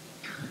lobster.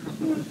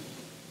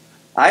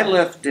 I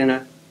left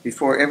dinner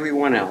before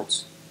everyone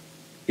else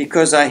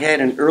because I had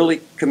an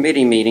early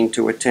committee meeting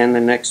to attend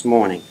the next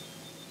morning.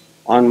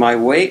 On my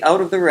way out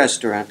of the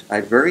restaurant,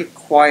 I very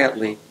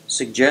quietly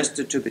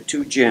suggested to the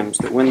 2 Jims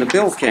that when the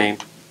bill came,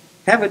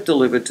 have it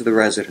delivered to the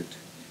resident.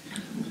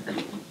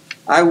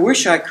 I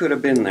wish I could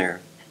have been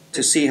there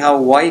to see how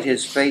white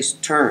his face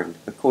turned,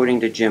 according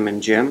to Jim,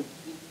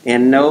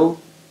 and no,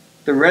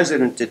 the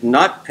resident did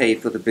not pay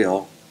for the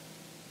bill,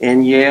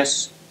 and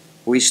yes,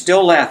 we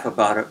still laugh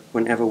about it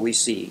whenever we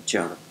see each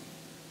other.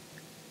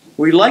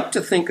 We like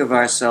to think of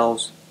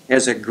ourselves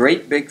as a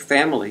great big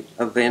family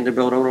of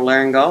Vanderbilt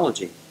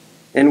otolaryngology,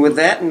 and with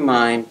that in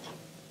mind,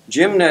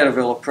 Jim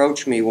Netterville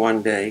approached me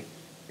one day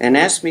and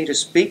asked me to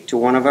speak to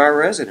one of our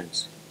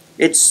residents.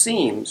 It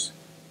seems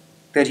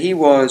that he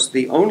was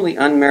the only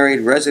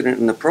unmarried resident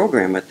in the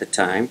program at the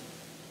time,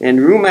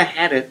 and rumor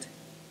had it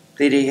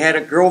that he had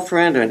a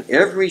girlfriend on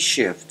every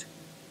shift,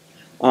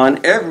 on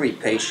every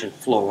patient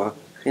floor,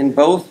 in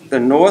both the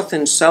north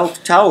and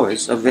south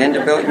towers of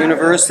Vanderbilt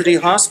University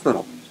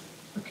Hospital.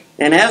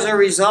 And as a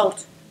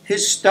result,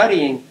 his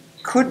studying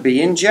could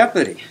be in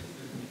jeopardy.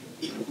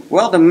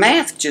 Well, the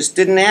math just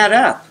didn't add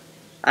up.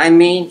 I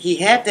mean, he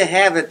had to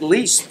have at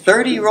least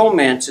 30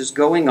 romances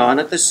going on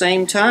at the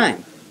same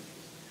time.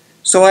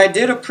 So I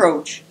did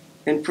approach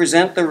and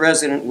present the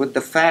resident with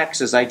the facts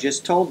as I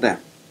just told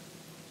them.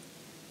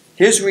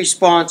 His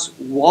response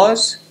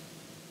was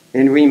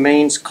and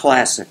remains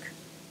classic.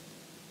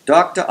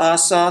 Dr.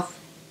 Ossoff,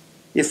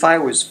 if I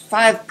was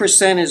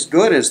 5% as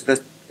good as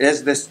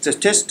the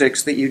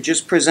statistics that you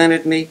just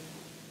presented me,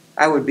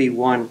 I would be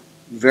one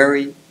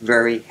very,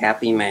 very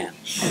happy man.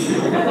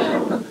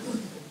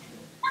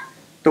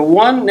 The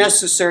one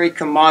necessary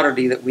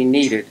commodity that we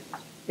needed,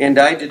 and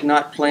I did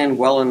not plan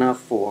well enough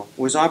for,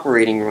 was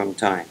operating room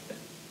time.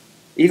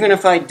 Even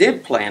if I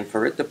did plan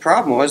for it, the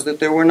problem was that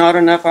there were not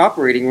enough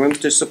operating rooms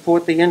to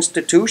support the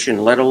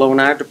institution, let alone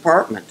our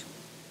department.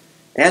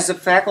 As a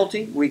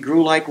faculty, we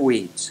grew like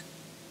weeds,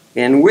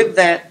 and with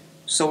that,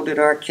 so did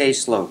our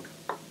caseload.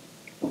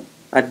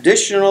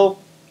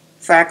 Additional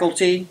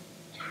faculty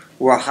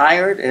were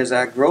hired as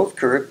our growth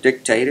curve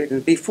dictated,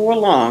 and before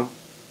long,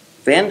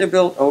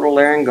 Vanderbilt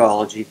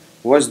Otolaryngology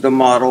was the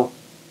model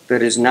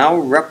that is now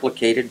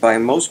replicated by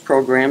most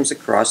programs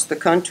across the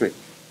country.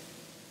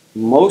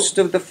 Most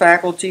of the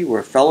faculty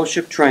were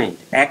fellowship trained,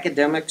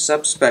 academic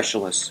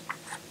subspecialists,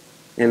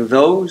 and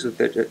those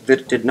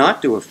that did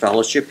not do a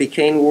fellowship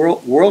became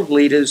world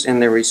leaders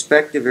in their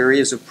respective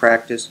areas of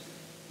practice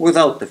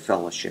without the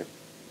fellowship.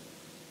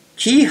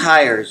 Key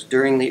hires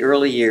during the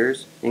early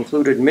years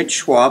included Mitch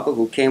Schwab,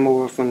 who came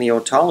over from the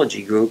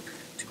otology group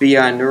to be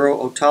our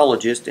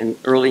neuro-otologist in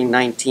early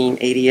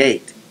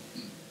 1988.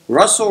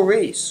 Russell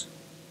Reese,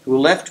 who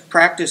left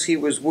practice he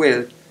was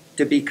with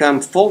to become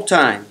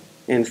full-time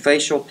in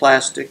facial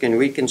plastic and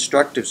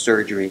reconstructive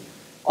surgery,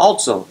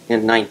 also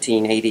in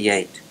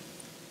 1988.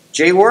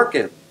 Jay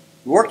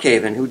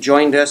Workhaven, who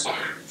joined us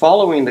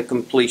following the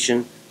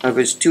completion of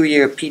his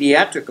 2-year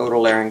pediatric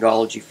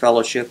otolaryngology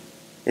fellowship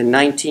in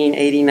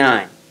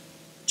 1989.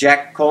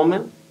 Jack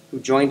Coleman, who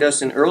joined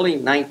us in early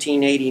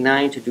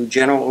 1989 to do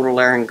general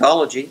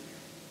otolaryngology,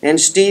 and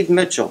Steve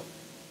Mitchell,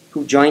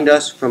 who joined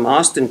us from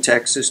Austin,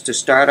 Texas to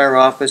start our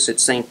office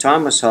at St.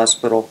 Thomas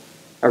Hospital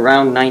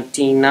around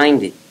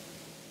 1990.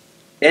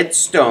 Ed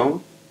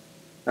Stone,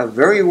 a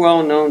very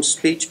well-known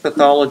speech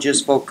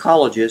pathologist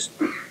vocalogist,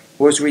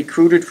 was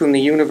recruited from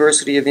the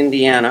University of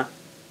Indiana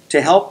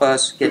to help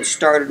us get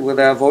started with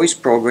our voice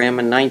program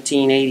in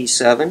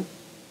 1987,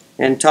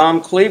 and Tom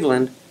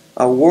Cleveland,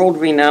 a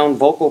world-renowned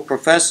vocal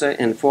professor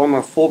and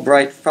former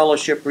Fulbright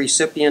Fellowship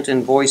recipient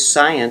in voice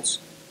science,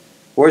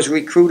 was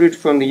recruited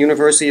from the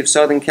University of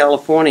Southern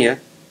California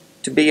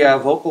to be our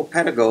vocal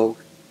pedagogue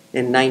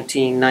in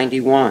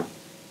 1991.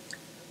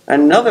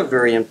 Another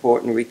very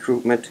important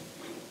recruitment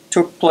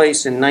took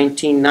place in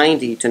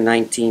 1990 to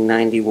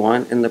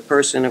 1991 in the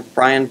person of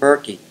Brian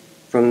Berkey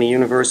from the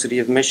University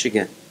of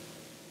Michigan.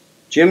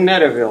 Jim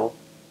Netterville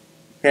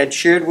had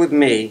shared with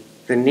me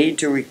the need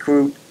to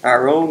recruit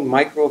our own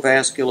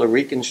microvascular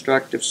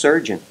reconstructive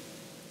surgeon,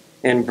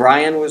 and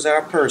Brian was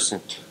our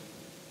person.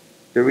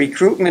 The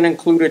recruitment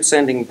included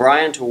sending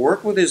Brian to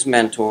work with his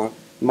mentor,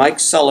 Mike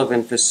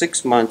Sullivan, for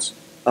 6 months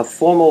of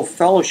formal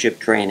fellowship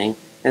training,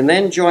 and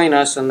then join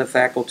us on the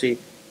faculty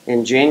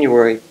in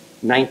January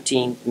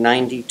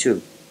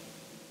 1992.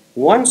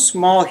 One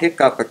small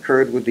hiccup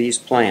occurred with these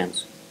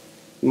plans.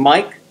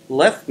 Mike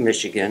left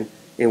Michigan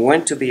and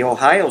went to the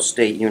Ohio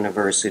State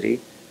University,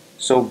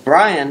 so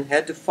Brian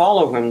had to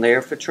follow him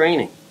there for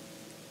training.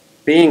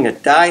 Being a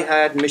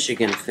die-hard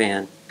Michigan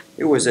fan,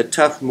 it was a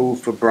tough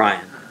move for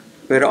Brian,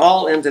 but it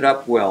all ended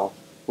up well,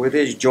 with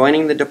his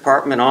joining the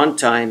department on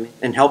time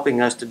and helping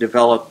us to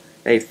develop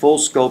a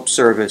full-scope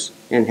service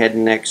in head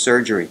and neck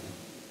surgery.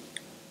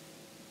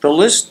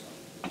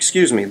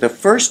 The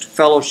first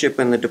fellowship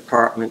in the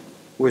department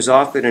was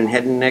offered in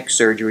head and neck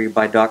surgery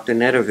by Dr.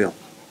 Netterville.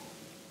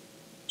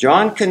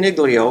 John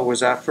Caniglio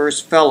was our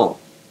first fellow,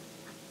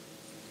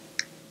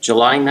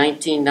 July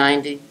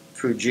 1990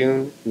 through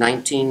June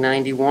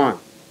 1991.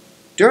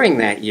 During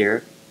that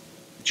year,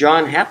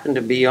 John happened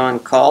to be on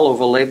call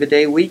over Labor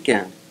Day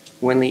weekend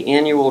when the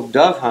annual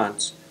dove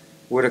hunts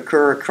would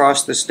occur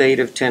across the state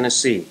of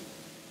Tennessee.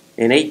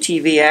 An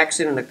ATV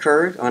accident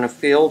occurred on a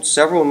field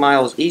several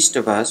miles east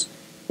of us,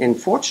 and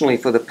fortunately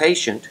for the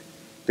patient,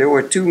 there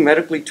were 2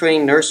 medically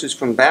trained nurses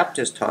from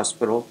Baptist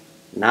Hospital,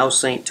 now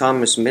St.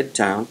 Thomas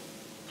Midtown,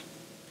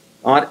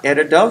 at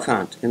a dove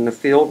hunt in the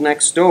field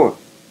next door.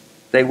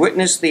 They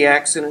witnessed the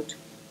accident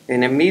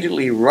and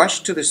immediately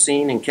rushed to the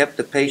scene and kept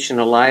the patient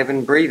alive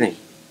and breathing.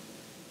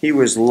 He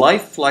was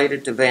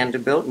life-flighted to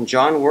Vanderbilt, and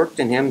John worked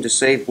in him to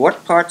save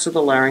what parts of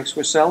the larynx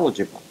were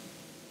salvageable.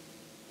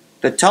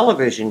 The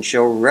television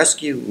show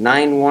Rescue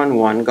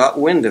 911 got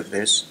wind of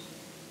this,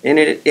 and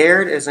it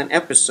aired as an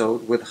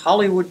episode with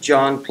Hollywood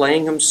John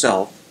playing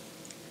himself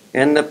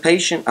and the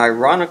patient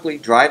ironically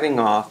driving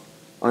off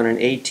on an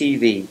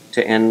ATV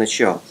to end the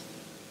show.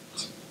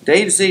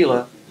 Dave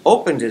Zila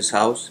opened his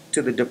house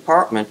to the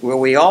department where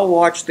we all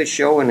watched the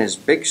show on his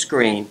big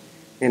screen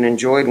and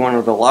enjoyed one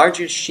of the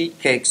largest sheet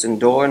cakes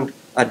adorned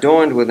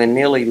with a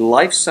nearly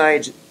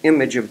life-size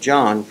image of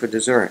John for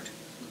dessert.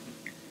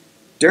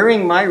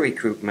 During my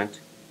recruitment,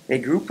 a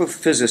group of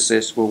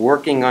physicists were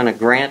working on a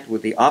grant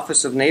with the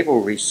Office of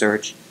Naval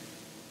Research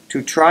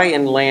to try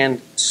and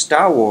land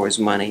Star Wars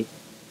money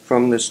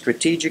from the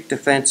Strategic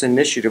Defense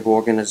Initiative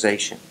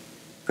Organization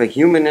for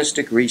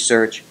humanistic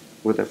research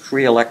with a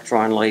free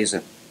electron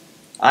laser.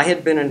 I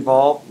had been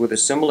involved with a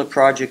similar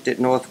project at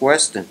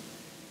Northwestern,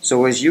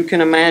 so as you can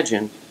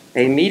imagine,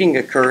 a meeting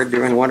occurred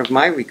during one of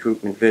my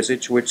recruitment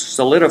visits which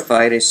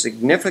solidified a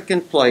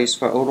significant place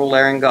for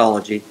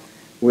otolaryngology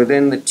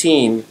within the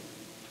team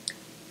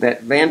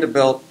that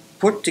Vanderbilt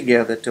put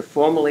together to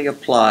formally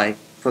apply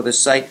for the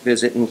site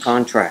visit and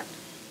contract.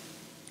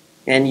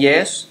 And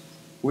yes,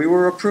 we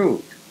were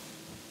approved.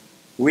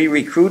 We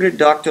recruited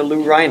Dr.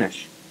 Lou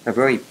Reinisch, a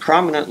very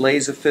prominent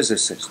laser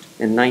physicist,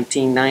 in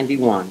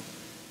 1991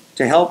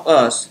 to help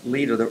us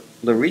lead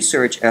the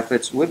research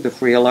efforts with the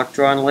free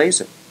electron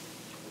laser.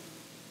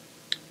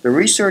 The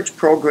research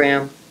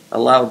program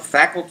allowed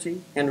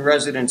faculty and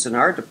residents in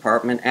our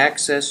department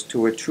access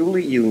to a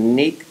truly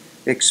unique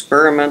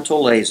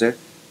experimental laser,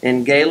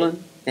 and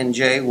Galen and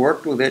Jay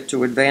worked with it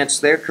to advance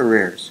their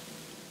careers.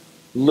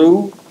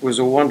 Lou was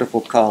a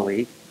wonderful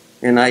colleague,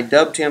 and I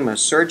dubbed him a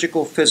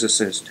surgical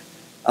physicist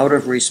out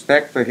of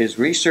respect for his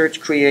research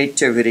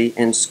creativity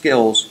and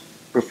skills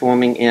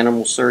performing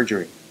animal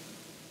surgery.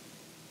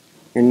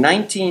 In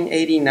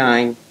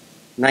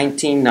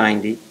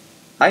 1989-1990,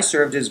 I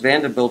served as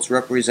Vanderbilt's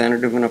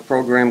representative in a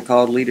program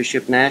called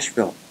Leadership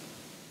Nashville.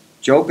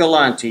 Joe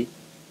Galante,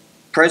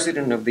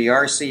 president of the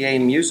RCA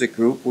Music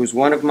Group, was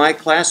one of my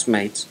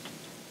classmates,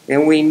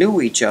 and we knew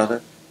each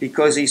other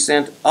because he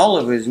sent all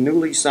of his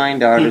newly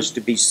signed artists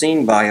to be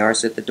seen by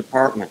us at the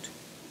department.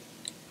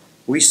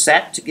 We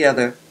sat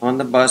together on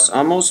the bus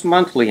almost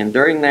monthly, and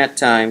during that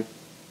time,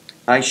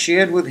 I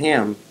shared with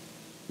him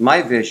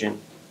my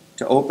vision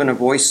to open a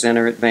voice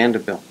center at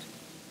Vanderbilt.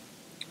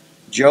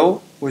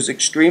 Joe was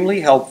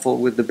extremely helpful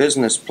with the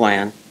business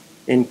plan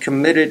and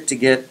committed to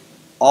get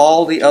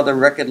all the other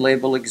record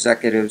label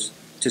executives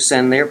to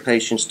send their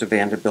patients to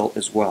Vanderbilt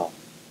as well.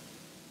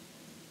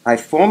 I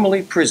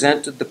formally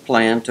presented the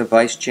plan to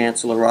Vice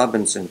Chancellor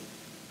Robinson,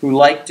 who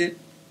liked it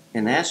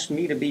and asked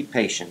me to be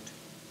patient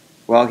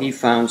while he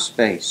found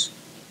space.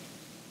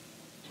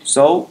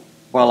 So,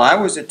 while I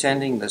was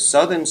attending the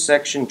Southern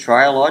Section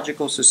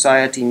Triological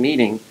Society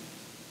meeting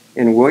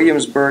in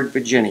Williamsburg,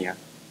 Virginia,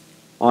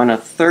 on a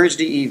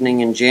Thursday evening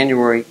in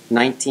January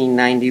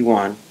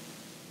 1991,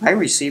 I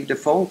received a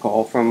phone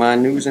call from our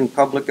News and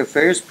Public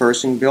Affairs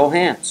person, Bill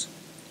Hance,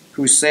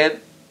 who said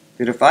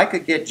that if I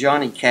could get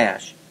Johnny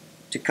Cash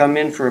to come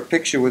in for a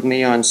picture with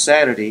me on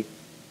Saturday,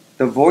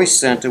 the Voice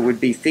Center would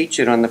be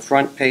featured on the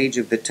front page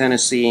of the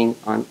Tennessean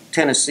on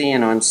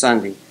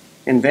Sunday,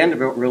 and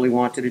Vanderbilt really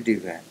wanted to do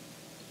that.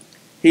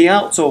 He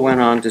also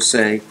went on to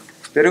say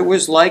that it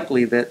was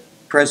likely that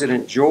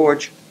President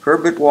George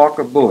Herbert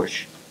Walker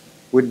Bush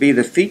would be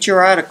the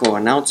feature article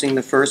announcing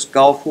the first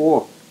Gulf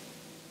War.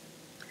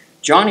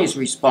 Johnny's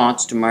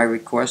response to my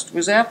request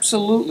was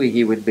absolutely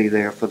he would be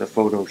there for the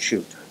photo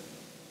shoot.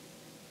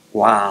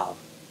 Wow,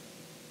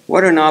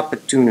 what an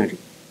opportunity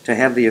to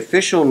have the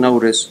official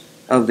notice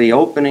of the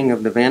opening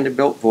of the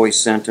Vanderbilt Voice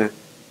Center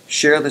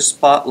share the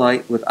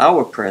spotlight with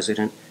our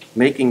president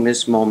making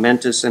this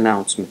momentous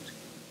announcement.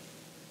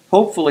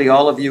 Hopefully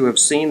all of you have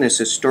seen this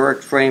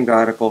historic framed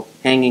article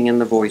hanging in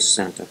the Voice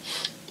Center.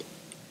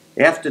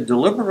 After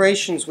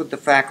deliberations with the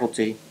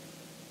faculty,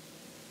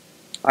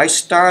 I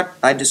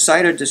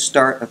decided to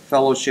start a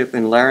fellowship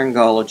in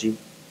laryngology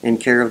in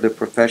care of the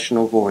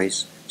professional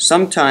voice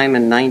sometime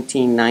in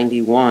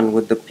 1991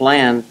 with the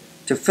plan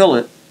to fill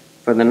it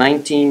for the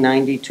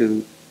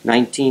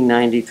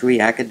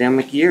 1992-1993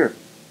 academic year.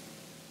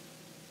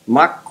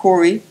 Mark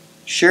Corey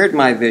shared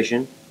my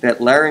vision that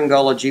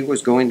laryngology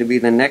was going to be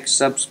the next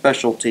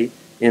subspecialty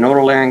in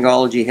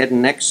otolaryngology-head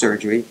and neck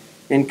surgery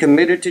and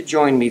committed to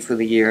join me for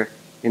the year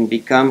and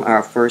become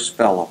our first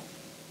fellow.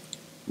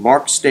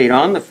 Mark stayed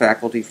on the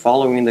faculty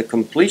following the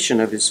completion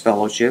of his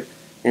fellowship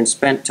and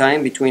spent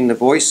time between the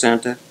Voice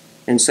Center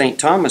and St.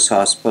 Thomas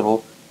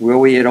Hospital, where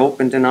we had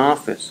opened an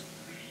office.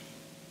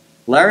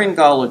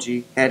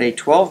 Laryngology had a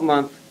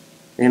 12-month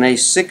and a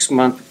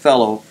 6-month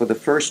fellow for the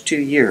first 2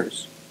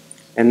 years,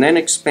 and then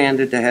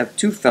expanded to have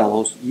 2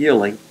 fellows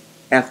yearly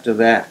after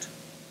that.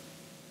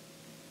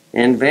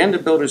 And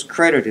Vanderbilt is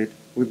credited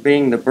with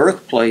being the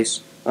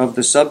birthplace of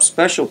the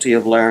subspecialty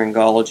of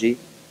laryngology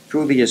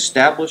through the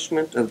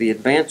establishment of the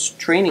advanced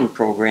training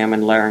program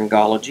in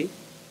laryngology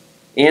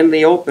and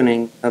the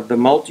opening of the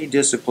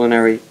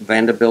multidisciplinary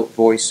Vanderbilt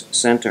Voice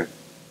Center.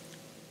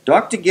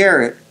 Dr.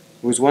 Garrett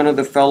was one of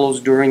the fellows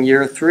during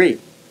year 3,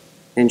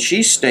 and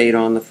she stayed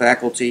on the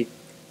faculty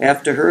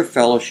after her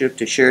fellowship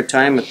to share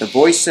time at the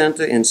Voice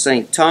Center in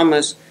St.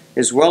 Thomas,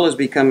 as well as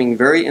becoming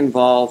very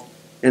involved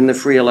in the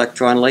free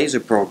electron laser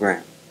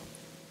program.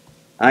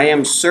 I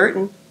am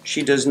certain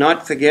she does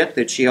not forget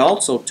that she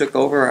also took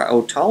over our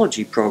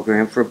otology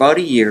program for about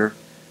a year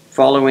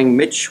following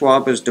Mitch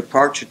Schwaber's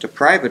departure to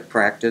private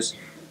practice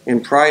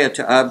and prior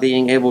to our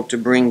being able to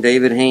bring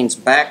David Haynes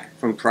back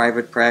from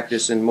private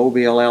practice in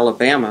Mobile,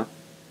 Alabama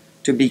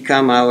to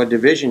become our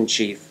division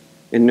chief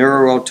in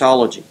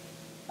neurootology.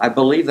 I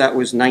believe that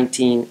was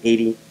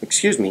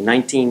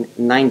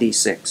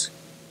 1996.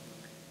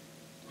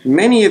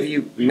 Many of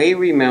you may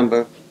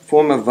remember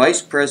former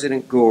Vice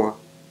President Gore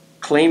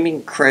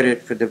claiming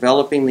credit for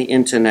developing the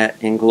internet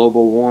and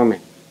global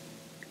warming.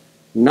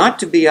 Not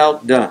to be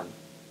outdone,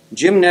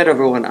 Jim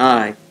Netterville and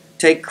I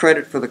take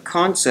credit for the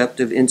concept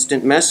of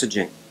instant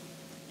messaging.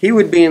 He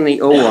would be in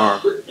the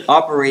OR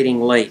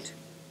operating late,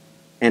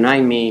 and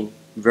I mean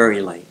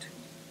very late.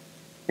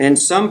 And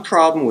some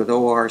problem with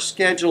OR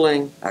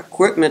scheduling,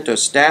 equipment, or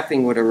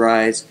staffing would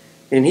arise,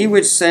 and he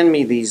would send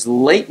me these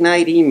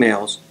late-night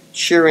emails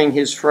sharing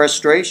his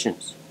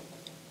frustrations.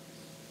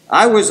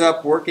 I was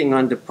up working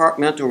on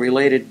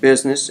departmental-related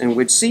business and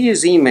would see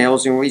his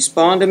emails and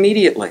respond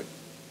immediately.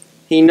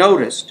 He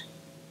noticed,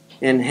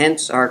 and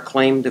hence our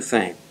claim to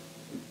fame.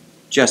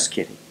 Just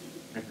kidding.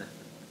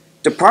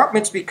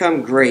 Departments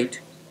become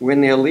great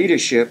when their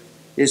leadership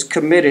is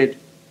committed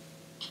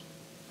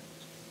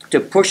to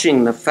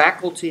pushing the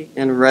faculty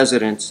and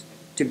residents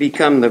to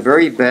become the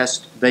very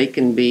best they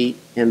can be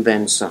and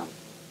then some.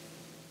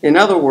 In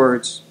other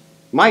words,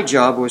 my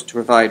job was to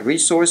provide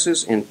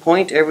resources and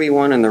point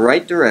everyone in the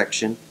right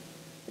direction,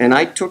 and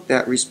I took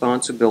that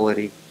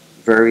responsibility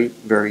very,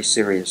 very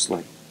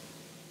seriously.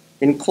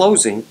 In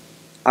closing,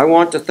 I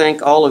want to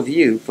thank all of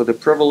you for the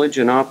privilege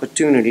and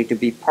opportunity to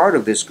be part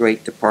of this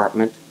great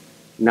department,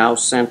 now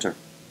Center.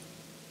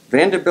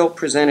 Vanderbilt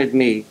presented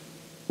me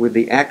with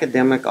the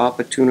academic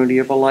opportunity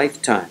of a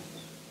lifetime.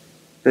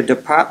 The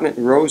department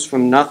rose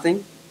from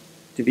nothing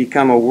to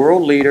become a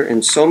world leader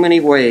in so many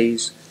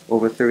ways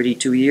over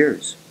 32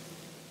 years.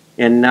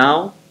 And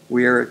now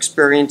we are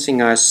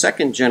experiencing our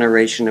second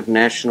generation of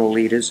national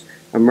leaders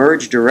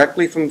emerge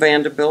directly from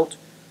Vanderbilt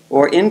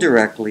or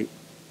indirectly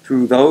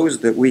through those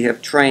that we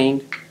have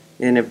trained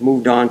and have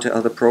moved on to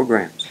other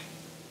programs.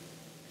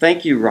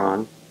 Thank you,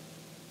 Ron,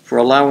 for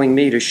allowing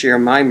me to share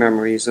my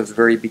memories of the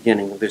very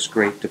beginning of this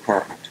great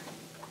department.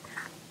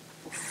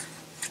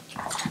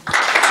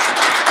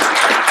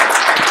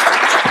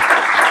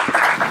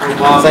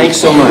 Bob, thanks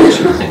so much.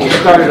 We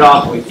started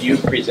off with you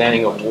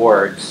presenting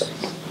awards.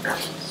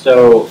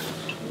 So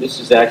this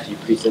is actually a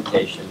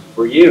presentation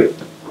for you.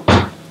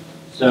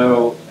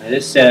 So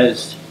this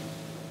says,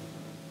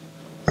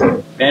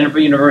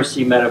 Vanderbilt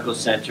University Medical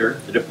Center,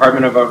 the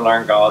Department of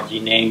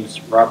Otolaryngology names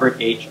Robert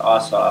H.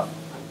 Ossoff,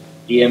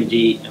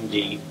 DMD,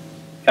 MD,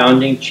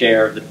 founding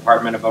chair of the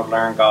Department of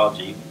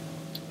Otolaryngology,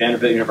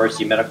 Vanderbilt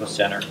University Medical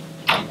Center,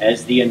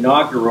 as the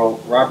inaugural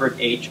Robert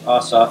H.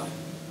 Ossoff,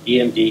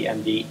 DMD,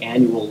 MD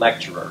annual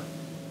lecturer,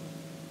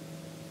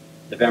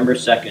 November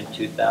 2nd,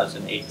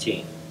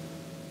 2018.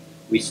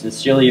 We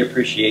sincerely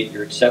appreciate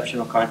your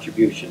exceptional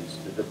contributions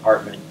to the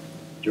department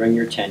during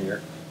your tenure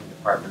in the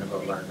Department of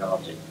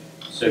Otolaryngology.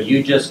 So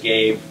you just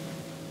gave,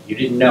 you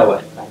didn't know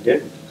it, I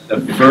didn't.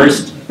 the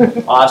first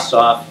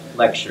Ossoff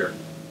lecture,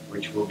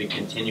 which will be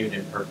continued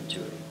in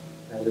perpetuity.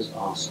 That is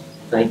awesome.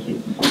 Thank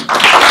you.